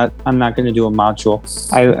like, I'm not going to do a module.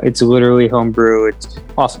 It's literally homebrew.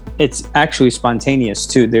 It's actually spontaneous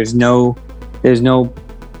too. There's no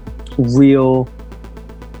real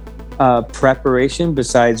preparation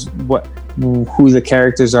besides who the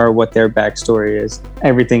characters are, what their backstory is.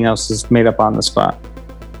 Everything else is made up on the spot.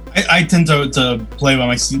 I tend to play by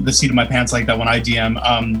the seat of my pants like that when I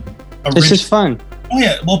DM. It's just fun. Oh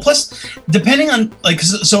yeah. Well, plus depending on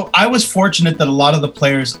so I was fortunate that a lot of the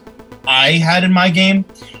players I had in my game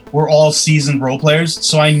were all seasoned role players,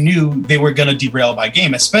 so I knew they were gonna derail my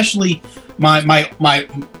game. Especially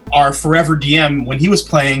our forever DM, when he was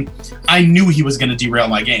playing, I knew he was gonna derail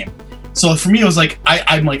my game. So for me, it was like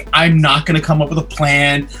I'm not gonna come up with a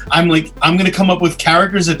plan. I'm gonna come up with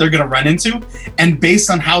characters that they're gonna run into, and based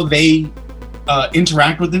on how they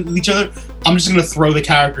interact with each other, I'm just gonna throw the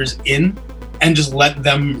characters in and just let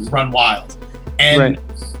them run wild. And right.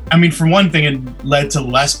 I mean, for one thing, it led to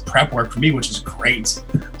less prep work for me, which is great.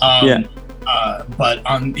 But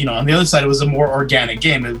on the other side, it was a more organic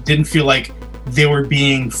game. It didn't feel like they were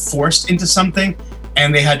being forced into something,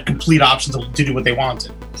 and they had complete options to do what they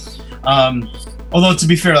wanted. Although to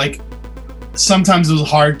be fair, like sometimes it was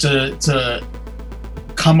hard to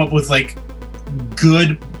come up with like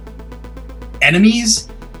good enemies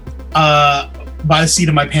by the seat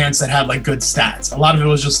of my pants that had like good stats. A lot of it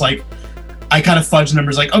was just like I kind of fudged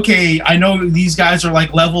numbers, like, okay, I know these guys are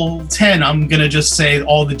like level 10, I'm gonna just say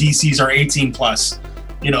all the DCs are 18 plus,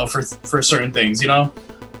 for certain things, so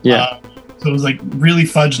it was like really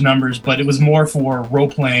fudged numbers, but it was more for role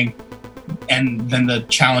playing and then the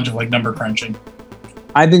challenge of like number crunching.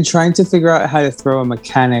 I've been trying to figure out how to throw a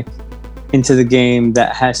mechanic into the game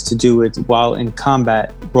that has to do with, while in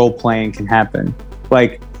combat, role playing can happen.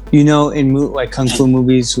 Like, in like kung fu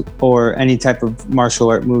movies or any type of martial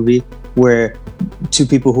art movie where two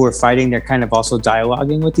people who are fighting, they're kind of also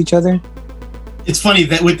dialoguing with each other. It's funny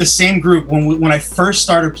that with the same group, when I first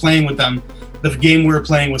started playing with them, the game we were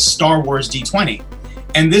playing was Star Wars D20.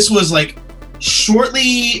 And this was like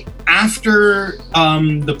shortly after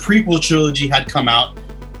the prequel trilogy had come out.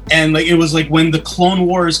 And like it was like when the Clone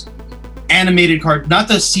Wars animated card, not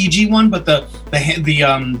the CG one, but the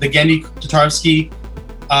Genndy Tartakovsky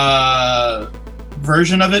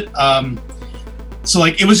version of it. So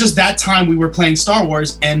like it was just that time we were playing Star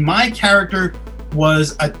Wars, and my character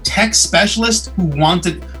was a tech specialist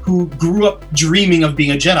who grew up dreaming of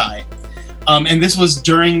being a Jedi. And this was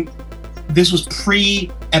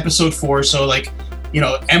pre Episode 4, so like,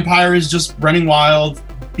 Empire is just running wild,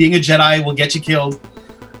 being a Jedi will get you killed.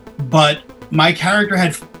 But my character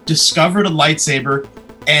had discovered a lightsaber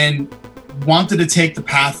and wanted to take the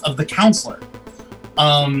path of the counselor.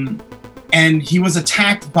 And he was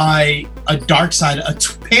attacked by a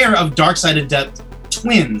pair of Darkseid Adept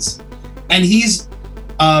twins. And he's,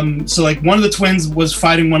 so like one of the twins was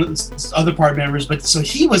fighting one of the other party members, but so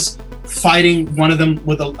he was fighting one of them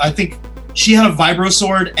with I think she had a vibro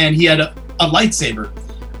sword and he had a lightsaber.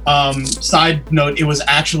 Side note, it was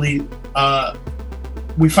actually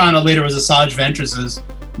we found out later it was Asajj Ventress's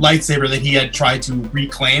lightsaber that he had tried to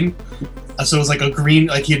reclaim. So it was like a green,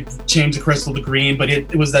 like he had changed the crystal to green, but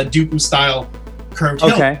it was that Dooku style curved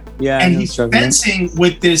hilt. Okay, yeah. And he's fencing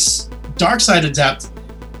with this dark side adept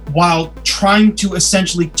while trying to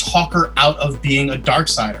essentially talk her out of being a dark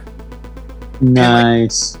sider.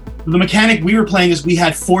 Nice. The mechanic we were playing is we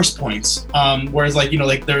had force points, whereas like, you know,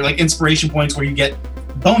 like they're like inspiration points where you get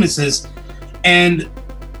bonuses. And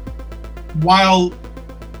while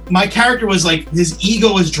my character was like, his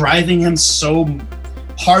ego was driving him so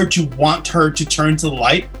hard to want her to turn to the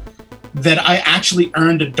light that I actually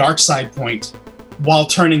earned a dark side point while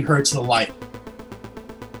turning her to the light,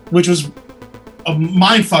 which was a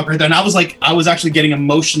mind fucker. Then I was actually getting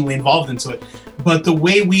emotionally involved into it. But the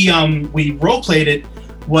way we role played it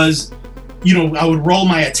was, you know, I would roll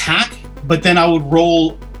my attack, but then I would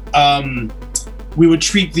roll. We would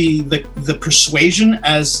treat the persuasion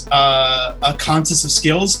as a contest of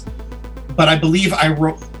skills, but I believe I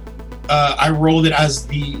rolled it as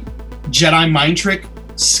the Jedi mind trick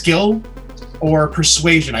skill or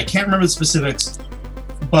persuasion. I can't remember the specifics,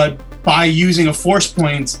 but by using a force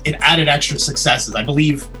point, it added extra successes. I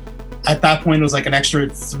believe at that point it was like an extra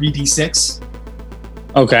 3d6.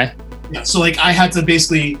 Okay. Yeah, so like I had to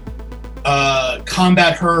basically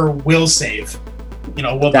combat her will save. You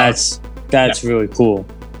know, that's really cool.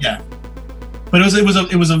 Yeah, but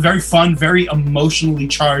it was a very fun, very emotionally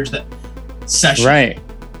charged session.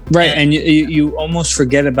 Right. And you almost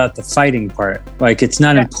forget about the fighting part. Like it's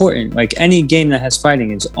not important. Like any game that has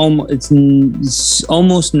fighting, it's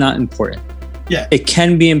almost not important. Yeah. It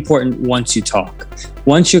can be important once you talk.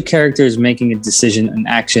 Once your character is making a decision, an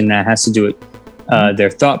action that has to do with their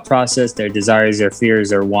thought process, their desires, their fears,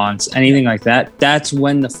 their wants, anything like that, that's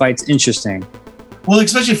when the fight's interesting. Well,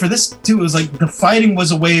 especially for this too, it was like the fighting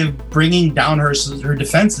was a way of bringing down her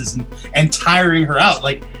defenses and tiring her out.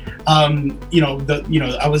 Like, I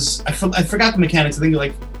forgot the mechanics. I think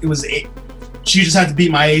like it was she just had to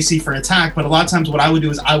beat my AC for an attack. But a lot of times, what I would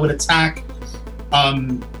do is I would attack,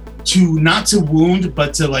 not to wound,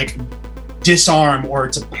 but to like disarm or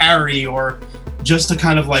to parry or just to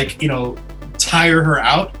kind of like, you know, tire her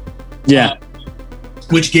out. Yeah.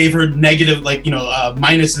 Which gave her negative, like, you know,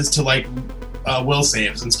 minuses to like will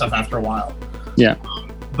saves and stuff after a while. Yeah.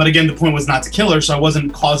 But again, the point was not to kill her, so I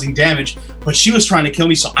wasn't causing damage, but she was trying to kill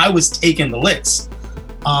me, so I was taking the licks.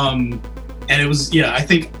 And it was, yeah,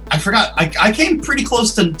 I forgot. I came pretty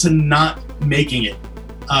close to not making it,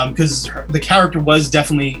 because the character was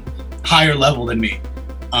definitely higher level than me.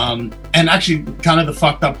 And actually, kind of the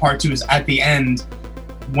fucked up part too is at the end,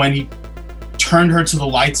 when he turned her to the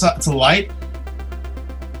light,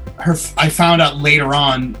 I found out later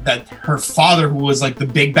on that her father, who was like the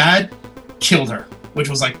big bad, killed her, which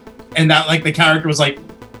was like, and that like the character was like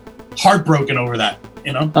heartbroken over that,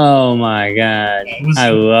 you know? Oh my God.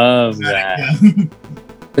 I love that. Yeah.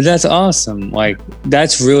 But that's awesome. Like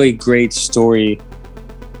that's really great story,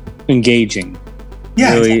 engaging.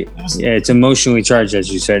 Yeah. Really, it's emotionally charged,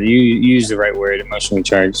 as you said. You used the right word, emotionally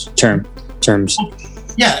charged terms.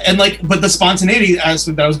 Yeah, and like, but the spontaneity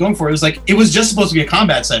aspect that I was going for, it was like, it was just supposed to be a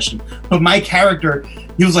combat session. But my character,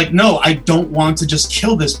 he was like, no, I don't want to just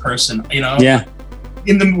kill this person, you know? Yeah.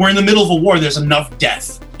 We're in the middle of a war, there's enough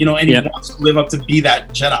death, you know, and he wants to live up to be that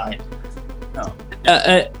Jedi.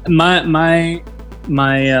 My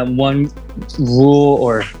one rule,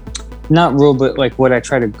 or not rule, but like what I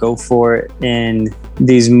try to go for in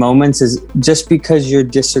these moments is just because you're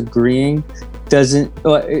disagreeing doesn't,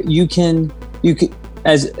 you can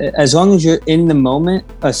as long as you're in the moment,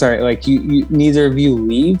 like you neither of you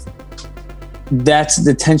leave, that's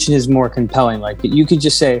the tension is more compelling. Like you could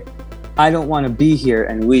just say, I don't want to be here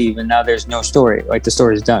and leave, and now there's no story, like the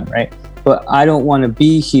story's done, right? But I don't want to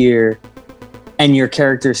be here and your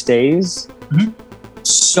character stays,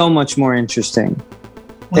 so much more interesting.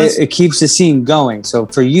 Well, it keeps the scene going. So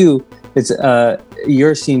for you, it's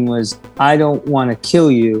your scene was, I don't want to kill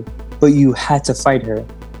you, but you had to fight her.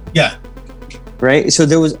 Yeah. Right. So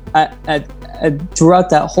there was throughout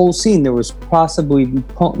that whole scene, there was possibly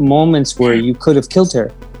moments where you could have killed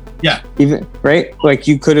her. Yeah. Even right, like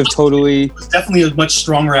you could have totally. It was definitely a much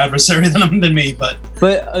stronger adversary than me, but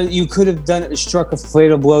you could have struck a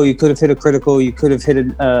fatal blow. You could have hit a critical. You could have hit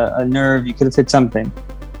a nerve. You could have hit something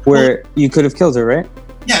where you could have killed her. Right.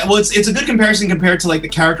 Yeah. Well, it's a good comparison compared to like the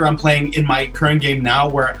character I'm playing in my current game now,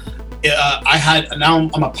 where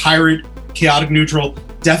I'm a pirate, chaotic neutral,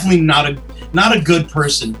 definitely not a good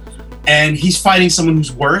person, and he's fighting someone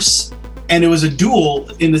who's worse. And it was a duel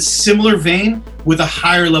in the similar vein, with a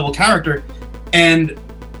higher level character, and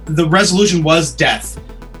the resolution was death,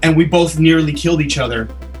 and we both nearly killed each other.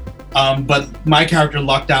 But my character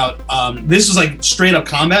lucked out. This was like straight up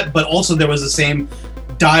combat, but also there was the same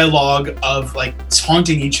dialogue of like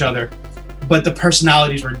taunting each other, but the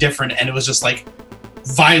personalities were different, and it was just like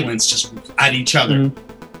violence just at each other.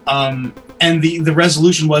 And the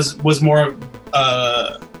resolution was more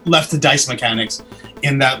left to dice mechanics,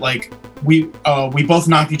 in that like we both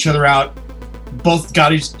knocked each other out, both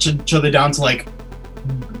got each other down to like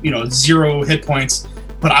 0 hit points,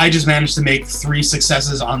 but I just managed to make 3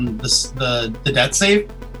 successes on the death save.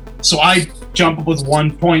 So I jump up with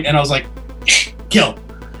 1 point, and I was like, kill.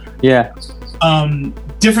 Yeah.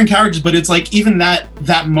 Different characters, but it's like even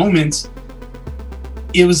that moment,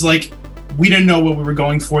 it was like we didn't know what we were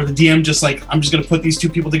going for. The DM just like, I'm just gonna put these 2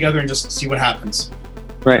 people together and just see what happens.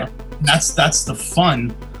 Right. That's the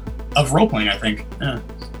fun of role playing, I think. Yeah.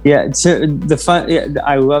 Yeah. So the fun. Yeah,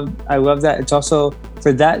 I love that. It's also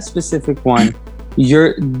for that specific one.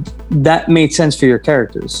 That made sense for your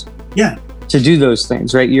characters. Yeah. To do those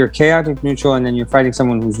things, right? You're chaotic neutral, and then you're fighting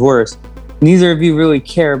someone who's worse. Neither of you really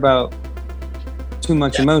care about too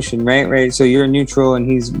much emotion, right? Right. So you're neutral, and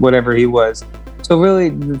he's whatever he was. So really,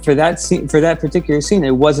 for that scene, for that particular scene,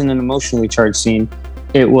 it wasn't an emotionally charged scene.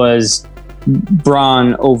 It was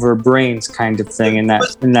brawn over brains kind of thing in that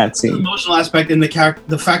scene. The emotional aspect, and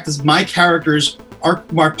the fact is, my characters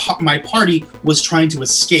my party was trying to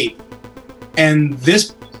escape, and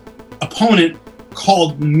this opponent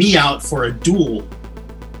called me out for a duel.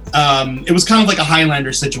 It was kind of like a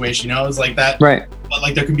Highlander situation, it was like that, right? But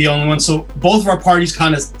like there could be only one, so both of our parties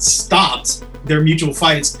kind of stopped their mutual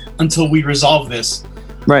fights until we resolve this.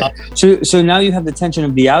 Right. So now you have the tension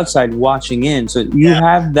of the outside watching in. So you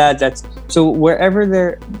have that. That's so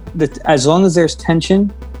wherever as long as there's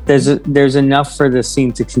tension, there's enough for the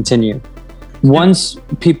scene to continue. Once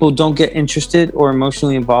people don't get interested or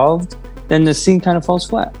emotionally involved, then the scene kind of falls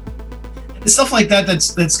flat. It's stuff like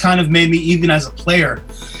that's kind of made me, even as a player,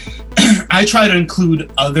 I try to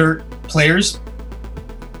include other players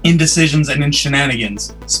in decisions and in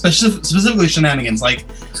shenanigans, specifically shenanigans. Like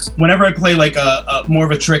whenever I play like a more of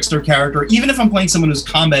a trickster character, even if I'm playing someone who's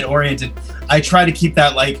combat oriented, I try to keep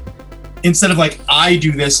that like, instead of like I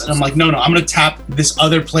do this and I'm like, no, I'm gonna tap this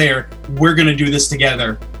other player, we're gonna do this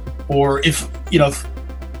together. Or if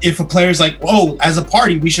a player's like, oh, as a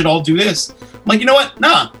party we should all do this, I'm like, you know what,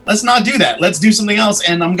 nah, let's not do that, let's do something else,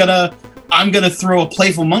 and I'm gonna throw a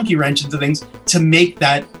playful monkey wrench into things to make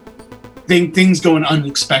that things go in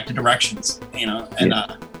unexpected directions, and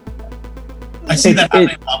I see that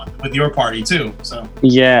happening with your party too. So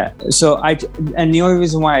yeah, and the only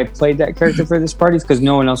reason why I played that character for this party is because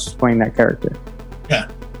no one else was playing that character. Yeah.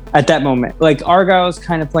 At that moment, like Argyle's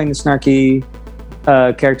kind of playing the snarky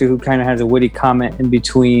character who kind of has a witty comment in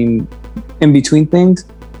between things,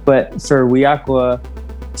 but for Wiakwa,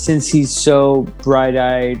 since he's so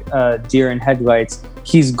bright-eyed, deer in headlights,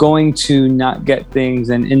 he's going to not get things,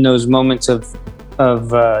 and in those moments of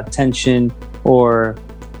tension or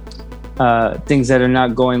things that are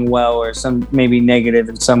not going well or some maybe negative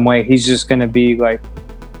in some way, he's just going to be like,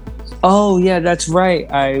 oh yeah, that's right,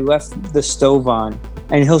 I left the stove on,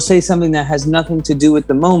 and he'll say something that has nothing to do with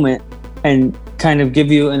the moment and kind of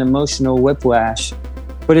give you an emotional whiplash.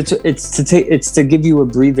 But it's to give you a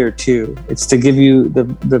breather too. It's to give you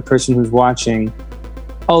the person who's watching,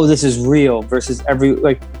 oh, this is real, versus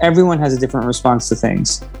everyone has a different response to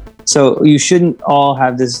things. So you shouldn't all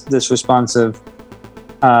have this response of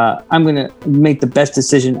I'm gonna make the best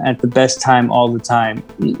decision at the best time all the time.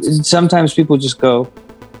 Sometimes people just go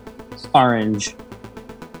orange.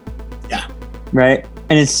 Yeah. Right.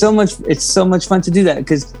 And it's so much fun to do that,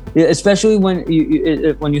 because especially when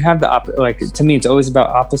you have the to me it's always about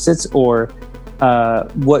opposites, or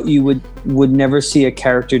what you would never see a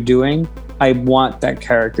character doing, I want that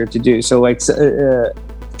character to do. So like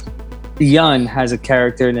Yun has a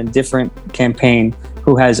character in a different campaign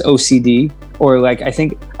who has OCD, or like I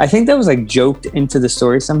think that was like joked into the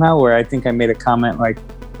story somehow, where I think I made a comment like,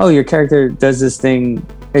 oh, your character does this thing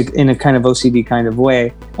in a kind of OCD kind of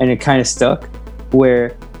way, and it kind of stuck,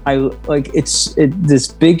 where I like it's this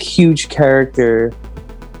big huge character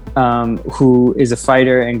who is a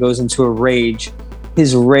fighter and goes into a rage.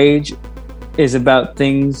 His rage is about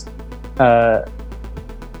things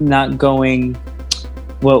not going.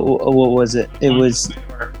 What was it? It was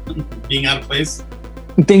being out of place.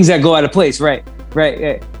 Things that go out of place, right?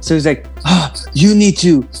 Right. So he's like, you need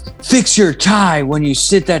to fix your tie when you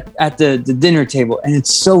sit at the dinner table. And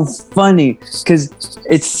it's so funny because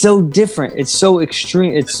it's so different. It's so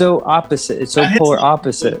extreme. It's so opposite. It's so polar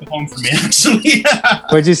opposite. Home for me, actually.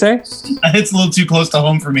 What'd you say? It's a little too close to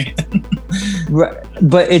home for me. Right.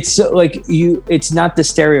 But it's so, like it's not the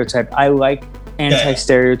stereotype. I like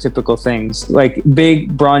anti-stereotypical things. Like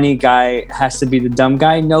big, brawny guy has to be the dumb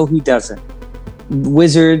guy. No, he doesn't.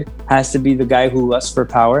 Wizard has to be the guy who lusts for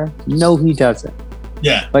power. No, he doesn't.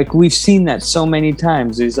 Yeah. Like we've seen that so many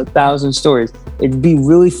times. There's 1,000 stories. It'd be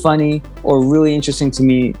really funny or really interesting to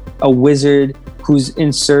me, a wizard who's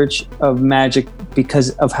in search of magic because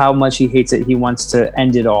of how much he hates it. He wants to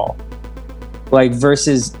end it all. Like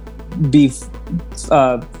versus be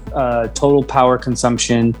total power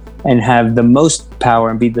consumption and have the most power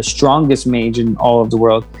and be the strongest mage in all of the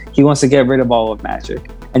world. He wants to get rid of all of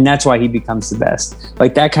magic. And that's why he becomes the best.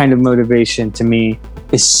 Like that kind of motivation to me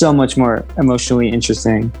is so much more emotionally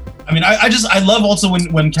interesting. I mean, I love also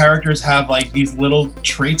when characters have like these little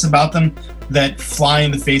traits about them that fly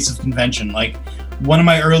in the face of convention. Like one of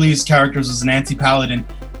my earliest characters was an anti-paladin.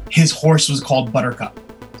 His horse was called Buttercup.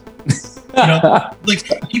 You know, like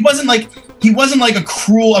he wasn't like a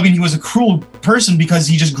cruel. I mean, he was a cruel person because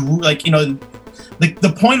he just grew like, you know. Like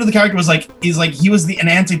the point of the character was he was an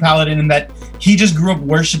anti-paladin in that he just grew up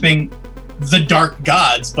worshiping the dark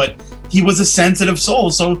gods, but he was a sensitive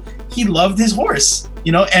soul, so he loved his horse,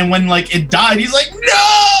 you know. And when like it died, he's like,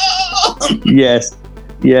 no. Yes,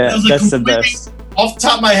 yeah, like, that's the best. Off the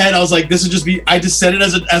top of my head, I was like, this would just be. I just said it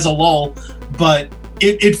as a lull, but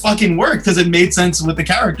it fucking worked because it made sense with the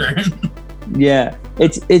character. Yeah,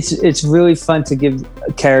 it's really fun to give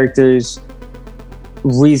characters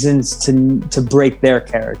reasons to break their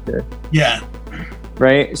character. Yeah.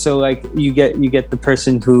 Right. So like you get the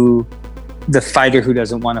person the fighter who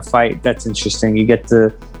doesn't want to fight. That's interesting. You get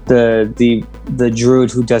the druid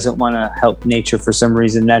who doesn't want to help nature for some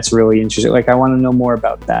reason. That's really interesting. Like I want to know more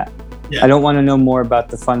about that. Yeah. I don't want to know more about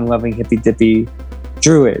the fun-loving hippy dippy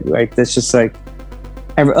druid. Like that's just like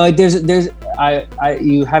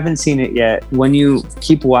you haven't seen it yet. When you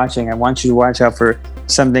keep watching, I want you to watch out for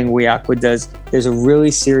something Wiakwa does. There's a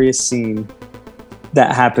really serious scene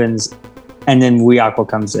that happens, and then Wiakwa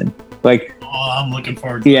comes in. Like, oh, I'm looking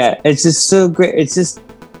forward to it. Yeah, it's just so great. It's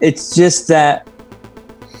just that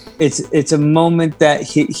it's a moment that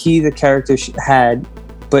he the character had,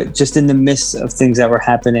 but just in the midst of things that were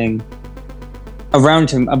happening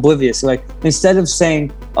around him, oblivious. Like instead of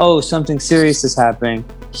saying, "Oh, something serious is happening,"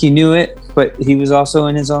 he knew it, but he was also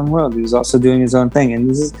in his own world. He was also doing his own thing,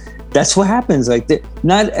 and that's what happens. Like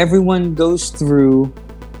not everyone goes through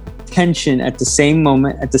tension at the same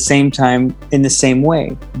moment, at the same time, in the same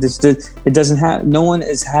way. It doesn't have. No one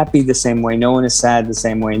is happy the same way. No one is sad the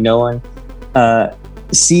same way. No one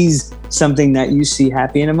sees something that you see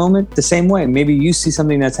happy in a moment the same way. Maybe you see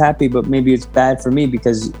something that's happy, but maybe it's bad for me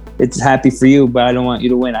because it's happy for you, but I don't want you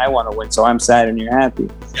to win. I want to win, so I'm sad and you're happy.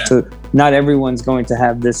 Yeah. So not everyone's going to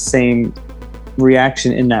have this same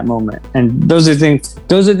reaction in that moment. And those are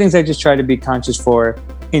things I just try to be conscious for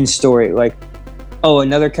in story. Like, oh,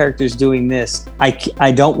 another character's doing this.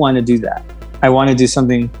 I don't want to do that. I want to do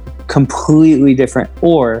something completely different,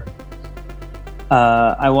 or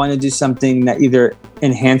I want to do something that either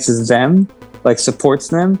enhances them, like supports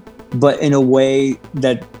them, but in a way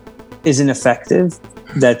that isn't effective.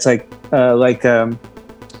 That's I'm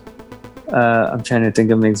trying to think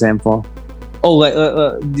of an example. Oh, like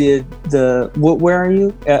where are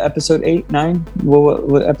you? Episode 8, 9?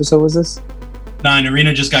 What episode was this? 9.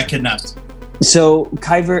 Irina just got kidnapped. So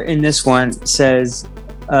Kyver in this one says,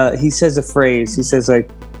 he says a phrase. He says like,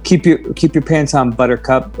 keep your pants on,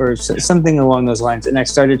 Buttercup, or something along those lines. And I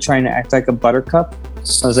started trying to act like a buttercup.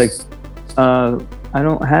 I was like, I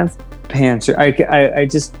don't have pants. Or I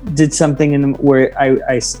just did something in where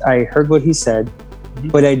I heard what he said,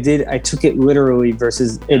 but I took it literally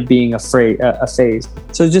versus it being a phase.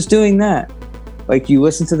 So just doing that, like you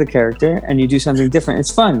listen to the character and you do something different.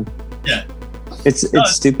 It's fun. Yeah. It's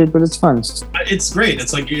stupid, but it's fun. It's great.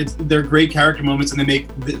 It's like they're great character moments, and they make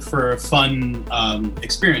for a fun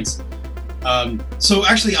experience. So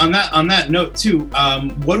actually, on that note too,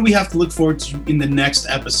 what do we have to look forward to in the next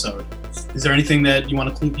episode? Is there anything that you want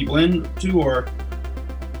to clue people in to, or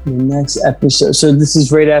the next episode? So this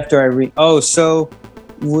is right after I read. Oh, so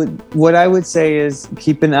what I would say is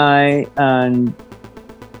keep an eye on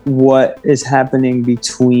what is happening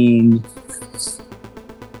between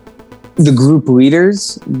the group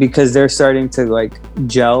leaders, because they're starting to like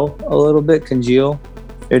gel a little bit, congeal.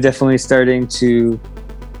 They're definitely starting to,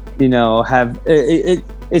 have it.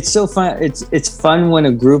 it's so fun. It's fun when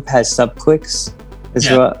a group has sub clicks as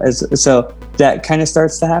Yeah. well as so that kind of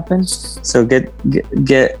starts to happen. So get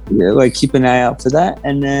like keep an eye out for that,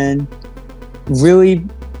 and then really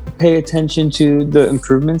pay attention to the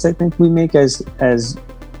improvements I think we make as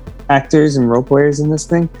actors and role players in this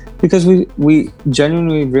thing, because we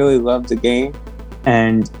genuinely really love the game,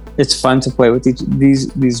 and it's fun to play with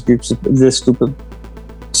this group of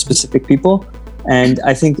specific people, and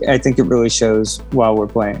I think it really shows while we're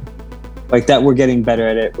playing, like that we're getting better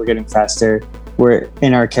at it, we're getting faster, we're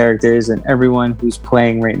in our characters, and everyone who's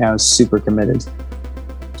playing right now is super committed.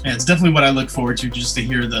 Yeah, it's definitely what I look forward to, just to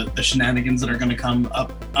hear the shenanigans that are going to come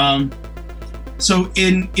up. So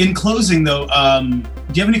in closing though,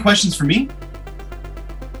 do you have any questions for me?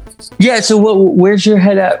 Yeah, so where's your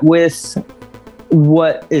head at with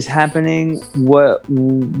what is happening? What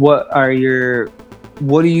are you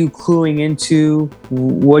cluing into?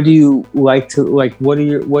 What do you like to like? What are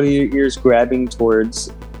your ears grabbing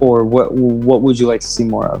towards, or what would you like to see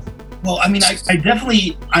more of? Well, I mean,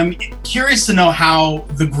 I'm curious to know how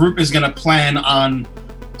the group is going to plan on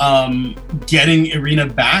getting Irina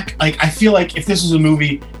back. Like, I feel like if this was a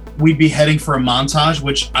movie, we'd be heading for a montage,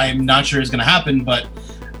 which I'm not sure is going to happen, but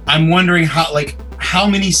I'm wondering how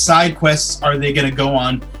many side quests are they going to go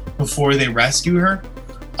on before they rescue her?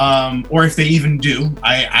 Or if they even do.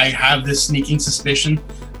 I have this sneaking suspicion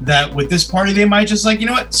that with this party, they might just like, you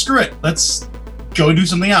know what, screw it. Let's go do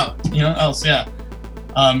something else. Yeah.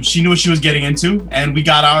 She knew what she was getting into, and we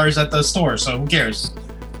got ours at the store, so who cares?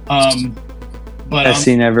 Best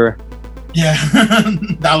scene ever. Yeah,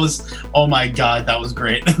 that was, oh my god, that was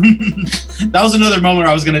great. That was another moment where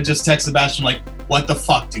I was gonna just text Sebastian like, what the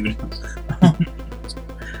fuck, dude?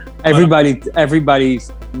 Everybody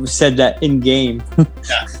said that in game.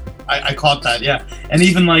 Yeah, I caught that. Yeah, and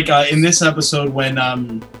even like in this episode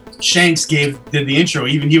when Shanks did the intro,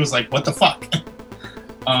 even he was like, what the fuck?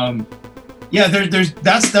 Yeah,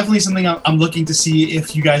 that's definitely something I'm looking to see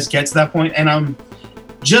if you guys get to that point, and I'm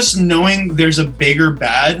just knowing there's a bigger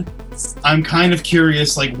bad. I'm kind of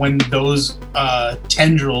curious, like when those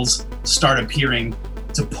tendrils start appearing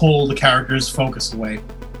to pull the character's focus away.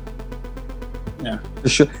 Yeah, for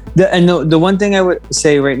sure. The one thing I would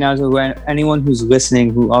say right now to anyone who's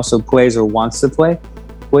listening who also plays or wants to play,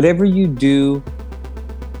 whatever you do,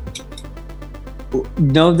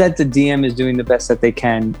 know that the DM is doing the best that they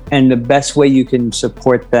can, and the best way you can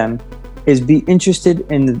support them is be interested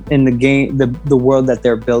in the game, the world that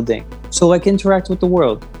they're building. So like interact with the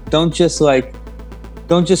world. Don't just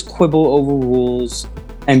quibble over rules,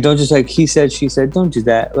 and don't just like he said, she said. Don't do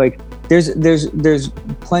that. Like there's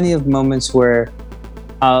plenty of moments where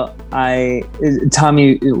Tommy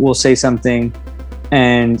will say something,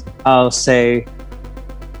 and I'll say,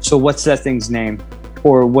 so what's that thing's name?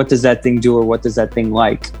 Or what does that thing do, or what does that thing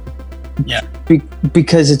like? Yeah.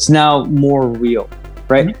 Because it's now more real,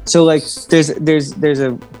 right? Mm-hmm. So like there's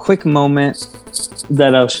a quick moment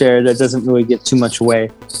that I'll share that doesn't really get too much away.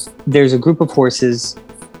 There's a group of horses,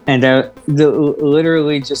 and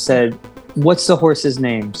literally just said, what's the horses'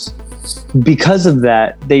 names? Because of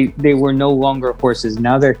that, they were no longer horses.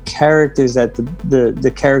 Now they're characters that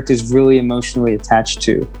the characters really emotionally attached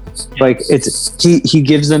to. Like he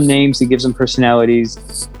gives them names, he gives them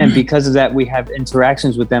personalities, and because of that, we have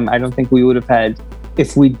interactions with them I don't think we would have had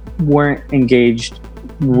if we weren't engaged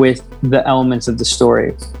with the elements of the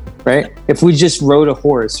story, right? If we just rode a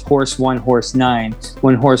horse 1, horse 9,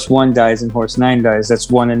 when horse 1 dies and horse 9 dies,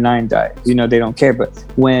 that's 1 and 9 die. You know, they don't care. But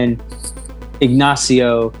when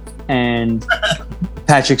Ignacio and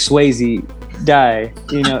Patrick Swayze die,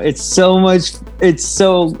 you know, it's so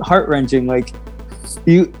heart-wrenching. Like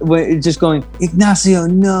when just going, Ignacio,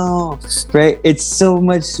 no, right? It's so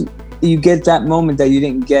much, you get that moment that you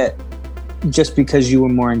didn't get just because you were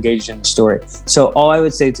more engaged in the story. So all I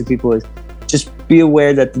would say to people is just be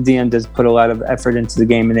aware that the DM does put a lot of effort into the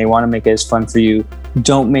game, and they want to make it as fun for you.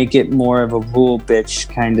 Don't make it more of a rule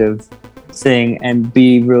bitch kind of thing, and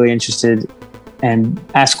be really interested and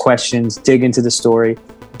ask questions, dig into the story,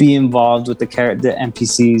 be involved with the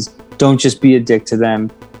NPCs. Don't just be a dick to them.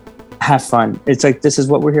 Have fun. It's like, this is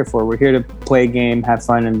what we're here for. We're here to play a game, have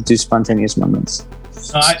fun, and do spontaneous moments.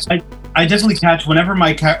 I definitely catch whenever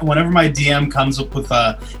my DM comes up with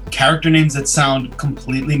character names that sound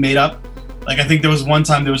completely made up. Like, I think there was one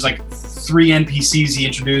time there was like 3 NPCs he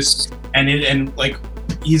introduced, and like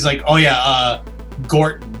he's like, oh yeah,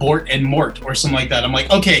 Gort, Bort, and Mort, or something like that. I'm like,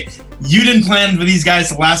 okay, you didn't plan for these guys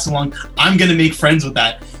to last so long. I'm gonna make friends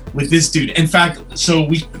with this dude. In fact, so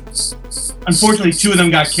unfortunately 2 of them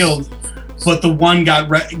got killed, but the one got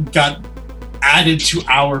added to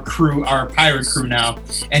our crew, our pirate crew now,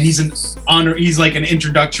 and he's like an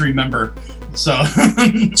introductory member. So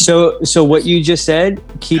So what you just said,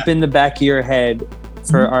 keep in the back of your head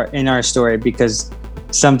for our story, because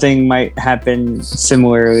something might happen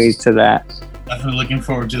similarly to that. Definitely looking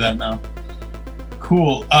forward to that now.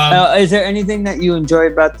 Cool. Is there anything that you enjoy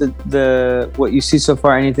about the what you see so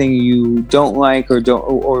far? Anything you don't like or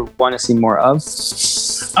want to see more of?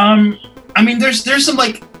 I mean, there's some,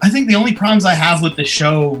 like, I think the only problems I have with the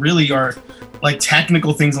show really are like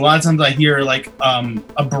technical things. A lot of times I hear like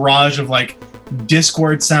a barrage of like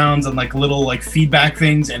Discord sounds and like little like feedback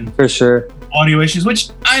things and for sure audio issues, which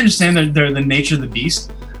I understand that they're the nature of the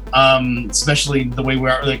beast. Especially the way we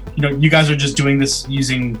are, like, you know, you guys are just doing this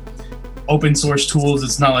using open source tools.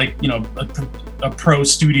 It's not like, you know, a pro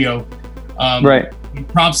studio. Right.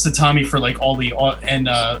 Props to Tommy for like all the and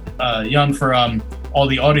Jan for all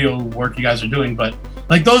the audio work you guys are doing, but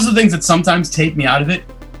like those are the things that sometimes take me out of it,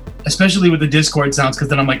 especially with the Discord sounds, because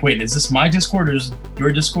then I'm like, wait, is this my Discord or is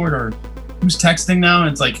your Discord, or who's texting now? And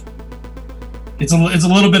it's like it's a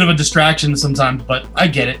little bit of a distraction sometimes, but I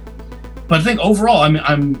get it. But I think overall,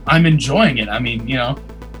 I'm enjoying it. I mean, you know,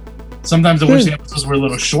 sometimes I wish the episodes were a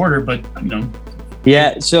little shorter, but you know.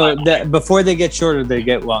 Yeah. So before they get shorter, they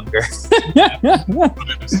get longer.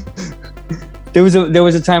 There was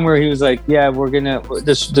a time where he was like, "Yeah, we're gonna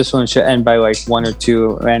this one should end by like 1 or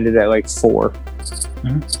 2." Ended at like 4.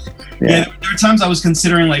 Mm-hmm. Yeah, there were times I was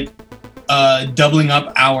considering like doubling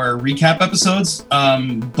up our recap episodes,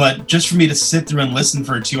 but just for me to sit through and listen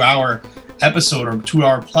for a 2-hour episode or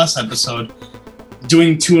 2-hour plus episode,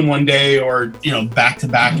 doing 2 in one day or, you know, back to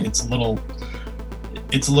back, it's a little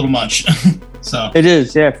much. So it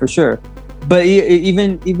is, yeah, for sure. But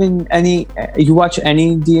even you watch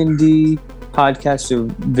any D&D podcast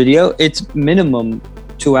or video, it's minimum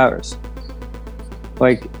 2 hours.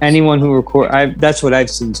 Like anyone who that's what I've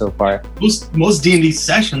seen so far. Most D&D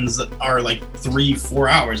sessions are like 3-4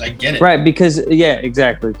 hours. I get it. Right, because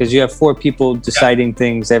exactly, because you have 4 people deciding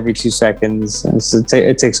things every 2 seconds, and so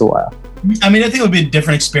it takes a while. I mean, I think it would be a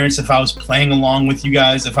different experience if I was playing along with you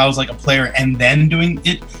guys, if I was like a player and then doing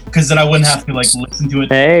it, because then I wouldn't have to like listen to it.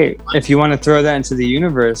 Hey, if you want to throw that into the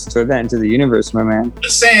universe, my man.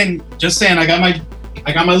 Just saying. I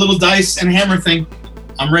got my little dice and hammer thing.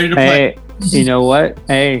 I'm ready to play. You know what?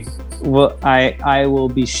 Hey, well, I will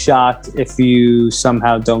be shocked if you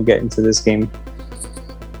somehow don't get into this game,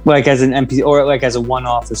 like as an NPC or like as a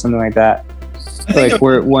one-off or something like that. Like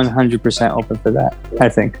we're 100% open for that. I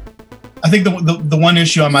think the one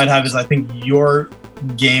issue I might have is I think your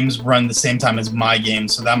games run the same time as my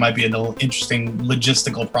games, so that might be a little interesting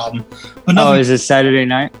logistical problem. But no, is it Saturday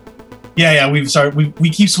night? Yeah. We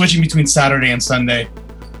keep switching between Saturday and Sunday.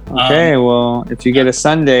 Okay, well, if you get a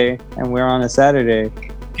Sunday and we're on a Saturday,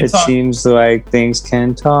 it seems like things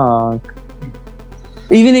can talk.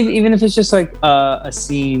 Even if it's just like a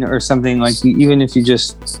scene or something, like even if you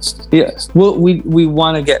just we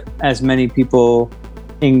want to get as many people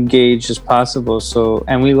engaged as possible. So,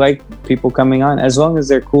 and we like people coming on as long as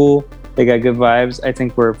they're cool, they got good vibes. I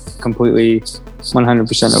think we're completely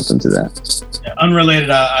 100% open to that. Yeah,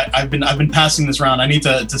 unrelated, I've been passing this around. I need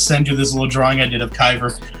to send you this little drawing I did of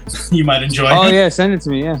Kyver. You might enjoy. Oh yeah, send it to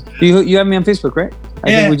me. Yeah, you have me on Facebook, right? I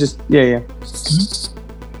think we just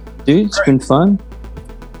Mm-hmm. Dude, it's been fun.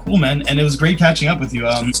 Cool, man, and it was great catching up with you.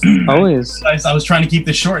 Always. I was trying to keep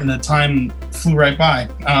this short, and the time flew right by.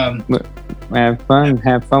 Have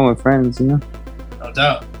fun with friends, you know. No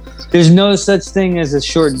doubt. There's no such thing as a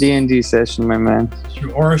short D&D session, my man.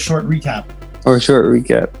 Or a short recap.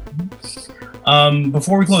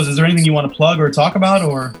 Before we close, is there anything you want to plug or talk about,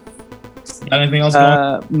 or got anything else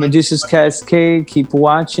going? Medusa's Cascade, keep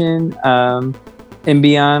watching. And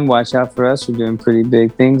beyond, watch out for us. We're doing pretty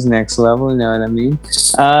big things, next level. You know what I mean?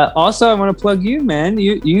 Also, I want to plug you, man.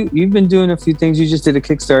 You've been doing a few things. You just did a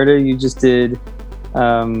Kickstarter. You just did,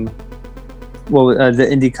 the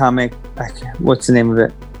indie comic. What's the name of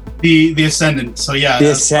it? The Ascendant. So yeah,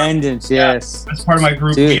 The Ascendant. Yes, that's part of my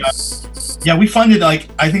group. We funded, like,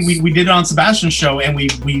 I think we did it on Sebastian's show, and we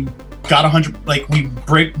got 100. Like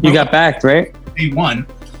You got backed, right? We won.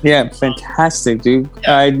 Yeah, fantastic, dude.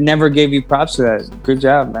 Yeah. I never gave you props for that. Good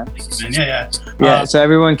job, man. Yeah. So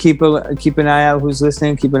everyone keep an eye out. Who's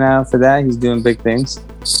listening? Keep an eye out for that. He's doing big things.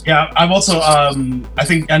 Yeah, I've also I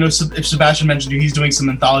know if Sebastian mentioned you, he's doing some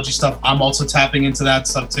anthology stuff. I'm also tapping into that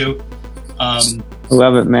stuff too.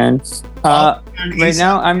 Love it, man. Right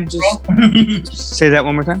now, I'm just say that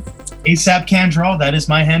one more time. ASAP Can Draw. That is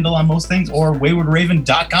my handle on most things, or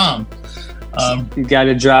waywardraven.com. You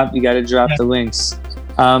gotta drop the links.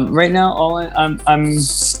 Right now, I'm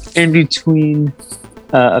in between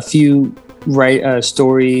a few write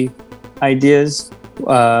story ideas,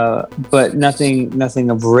 but nothing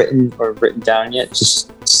of written or written down yet.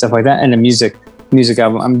 Just stuff like that, and a music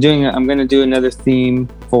album. I'm gonna do another theme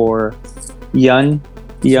for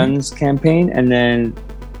Yun's campaign, and then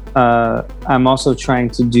I'm also trying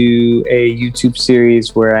to do a YouTube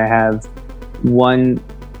series where I have one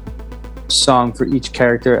song for each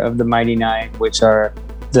character of the Mighty Nine, which are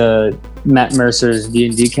the Matt Mercer's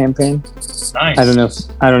D&D campaign. Nice. I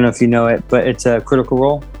don't know if you know it, but it's a Critical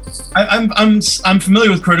Role. I'm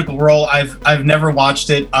familiar with Critical Role. I've never watched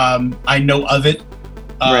it. I know of it.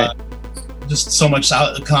 Right. Just so much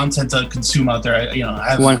content to consume out there. I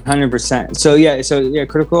have 100%. So yeah,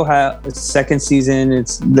 Critical has second season.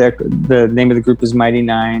 It's the name of the group is Mighty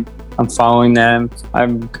Nine. I'm following them.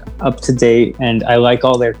 I'm up to date, and I like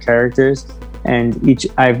all their characters. And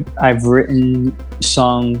I've written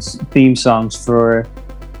theme songs for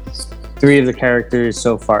 3 of the characters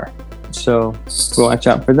so far. So watch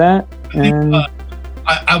out for that. And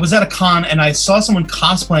I was at a con and I saw someone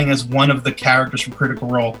cosplaying as one of the characters from Critical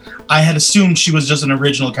Role. I had assumed she was just an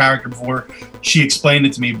original character before she explained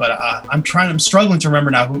it to me, but I'm struggling to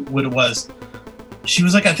remember now what it was. She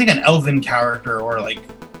was like, I think, an elven character or like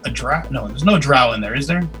a drow. No, there's no drow in there, is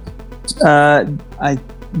there?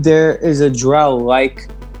 There is a drow-like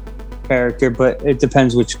character, but it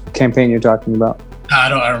depends which campaign you're talking about. I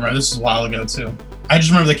don't remember. This was a while ago too. I just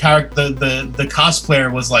remember the character, the cosplayer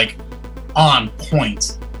was like on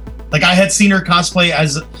point. Like I had seen her cosplay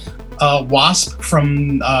as Wasp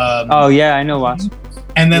from. Oh yeah, I know Wasp.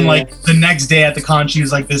 And then like the next day at the con, she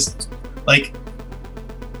was like this, like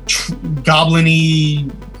goblin-y,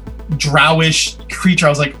 drowish creature. I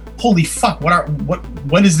was like, holy fuck!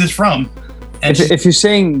 What is this from? And if you're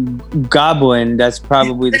saying goblin, that's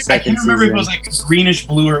probably the second season. I can't remember if it was like greenish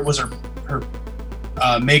blue or it was her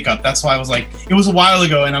makeup. That's why I was like, it was a while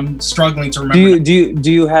ago, and I'm struggling to remember.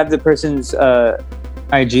 Do you have the person's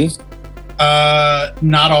IG?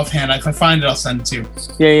 Not offhand. If I find it, I'll send it to you.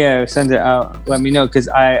 Yeah, send it out. Let me know, because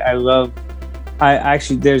I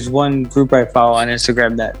actually there's one group I follow on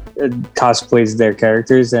Instagram that cosplays their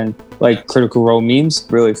characters and like Critical Role memes.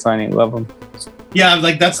 Really funny. Love them. Yeah,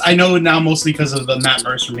 like I know it now mostly because of the Matt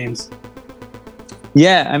Mercer memes.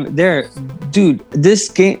 Yeah, I'm there, dude. This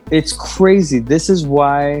game, it's crazy. This is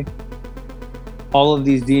why all of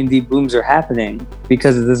these D&D booms are happening,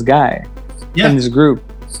 because of this guy and this group.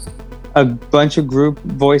 A bunch of group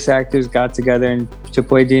voice actors got together to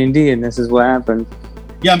play D&D, and this is what happened.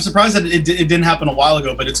 Yeah, I'm surprised that it didn't happen a while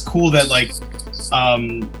ago, but it's cool that like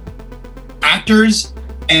actors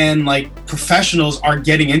and like professionals are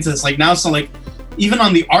getting into this. Like now, so like even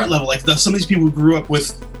on the art level, like some of these people who grew up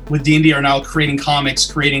with D&D are now creating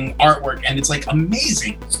comics, creating artwork, and it's like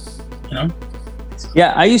amazing, you know?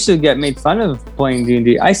 Yeah, I used to get made fun of playing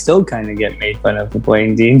D&D. I still kind of get made fun of for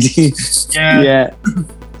playing D&D. Yeah.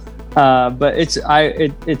 But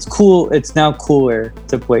it's cool. It's now cooler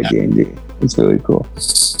to play D&D. It's really cool.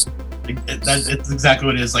 It's exactly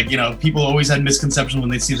what it is. Like, you know, people always had misconceptions when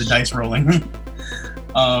they see the dice rolling.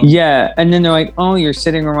 Yeah, and then they're like, oh, you're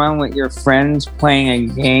sitting around with your friends playing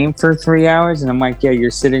a game for 3 hours? And I'm like, yeah,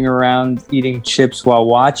 you're sitting around eating chips while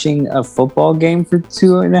watching a football game for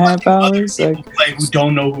 2.5 hours? Other people play who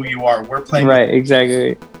don't know who you are. We're playing. Right,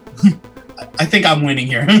 exactly. I think I'm winning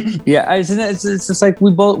here. Yeah, it's just like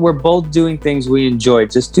we're both doing things we enjoy.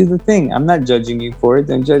 Just do the thing. I'm not judging you for it.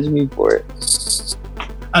 Don't judge me for it.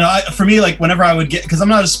 I know. For me, like whenever I would get, because I'm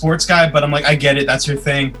not a sports guy, but I'm like, I get it. That's your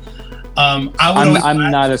thing. I'm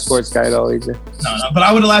not a sports guy at all either. No, but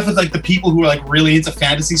I would laugh at like the people who are like really into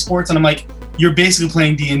fantasy sports, and I'm like, you're basically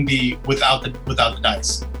playing D&D without the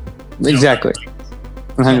dice. Exactly.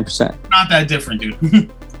 100%. Not that different,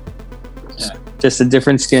 dude. Yeah. Just a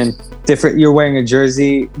different skin. Different. You're wearing a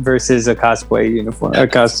jersey versus a cosplay uniform, a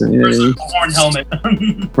costume. You know what I mean? A horn helmet.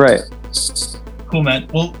 Right. Cool, man.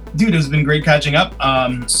 Well, dude, it's been great catching up.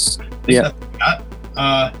 Yeah.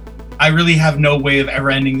 I really have no way of ever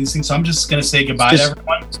ending these things, so I'm just gonna say goodbye to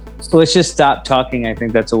everyone. Let's just stop talking. I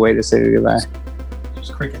think that's a way to say goodbye.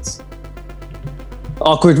 Just crickets.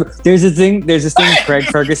 Awkward. There's this thing. Craig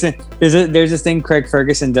Ferguson. There's this thing Craig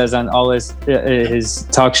Ferguson does on all his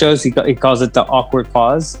talk shows. He calls it the awkward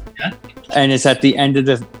pause. Yeah. And it's at the end of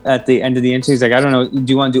the interview. He's like, I don't know,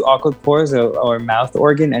 do you want to do awkward pause or mouth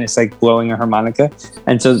organ? And it's like blowing a harmonica.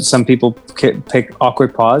 And so some people pick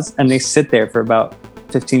awkward pause, and they sit there for about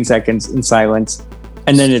 15 seconds in silence,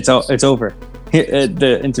 and then it's over.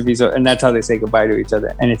 The interview's over, and that's how they say goodbye to each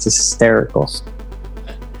other, and it's hysterical.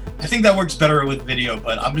 I think that works better with video,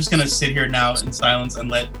 but I'm just gonna sit here now in silence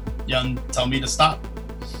and let Yun tell me to stop.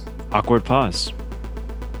 Awkward pause.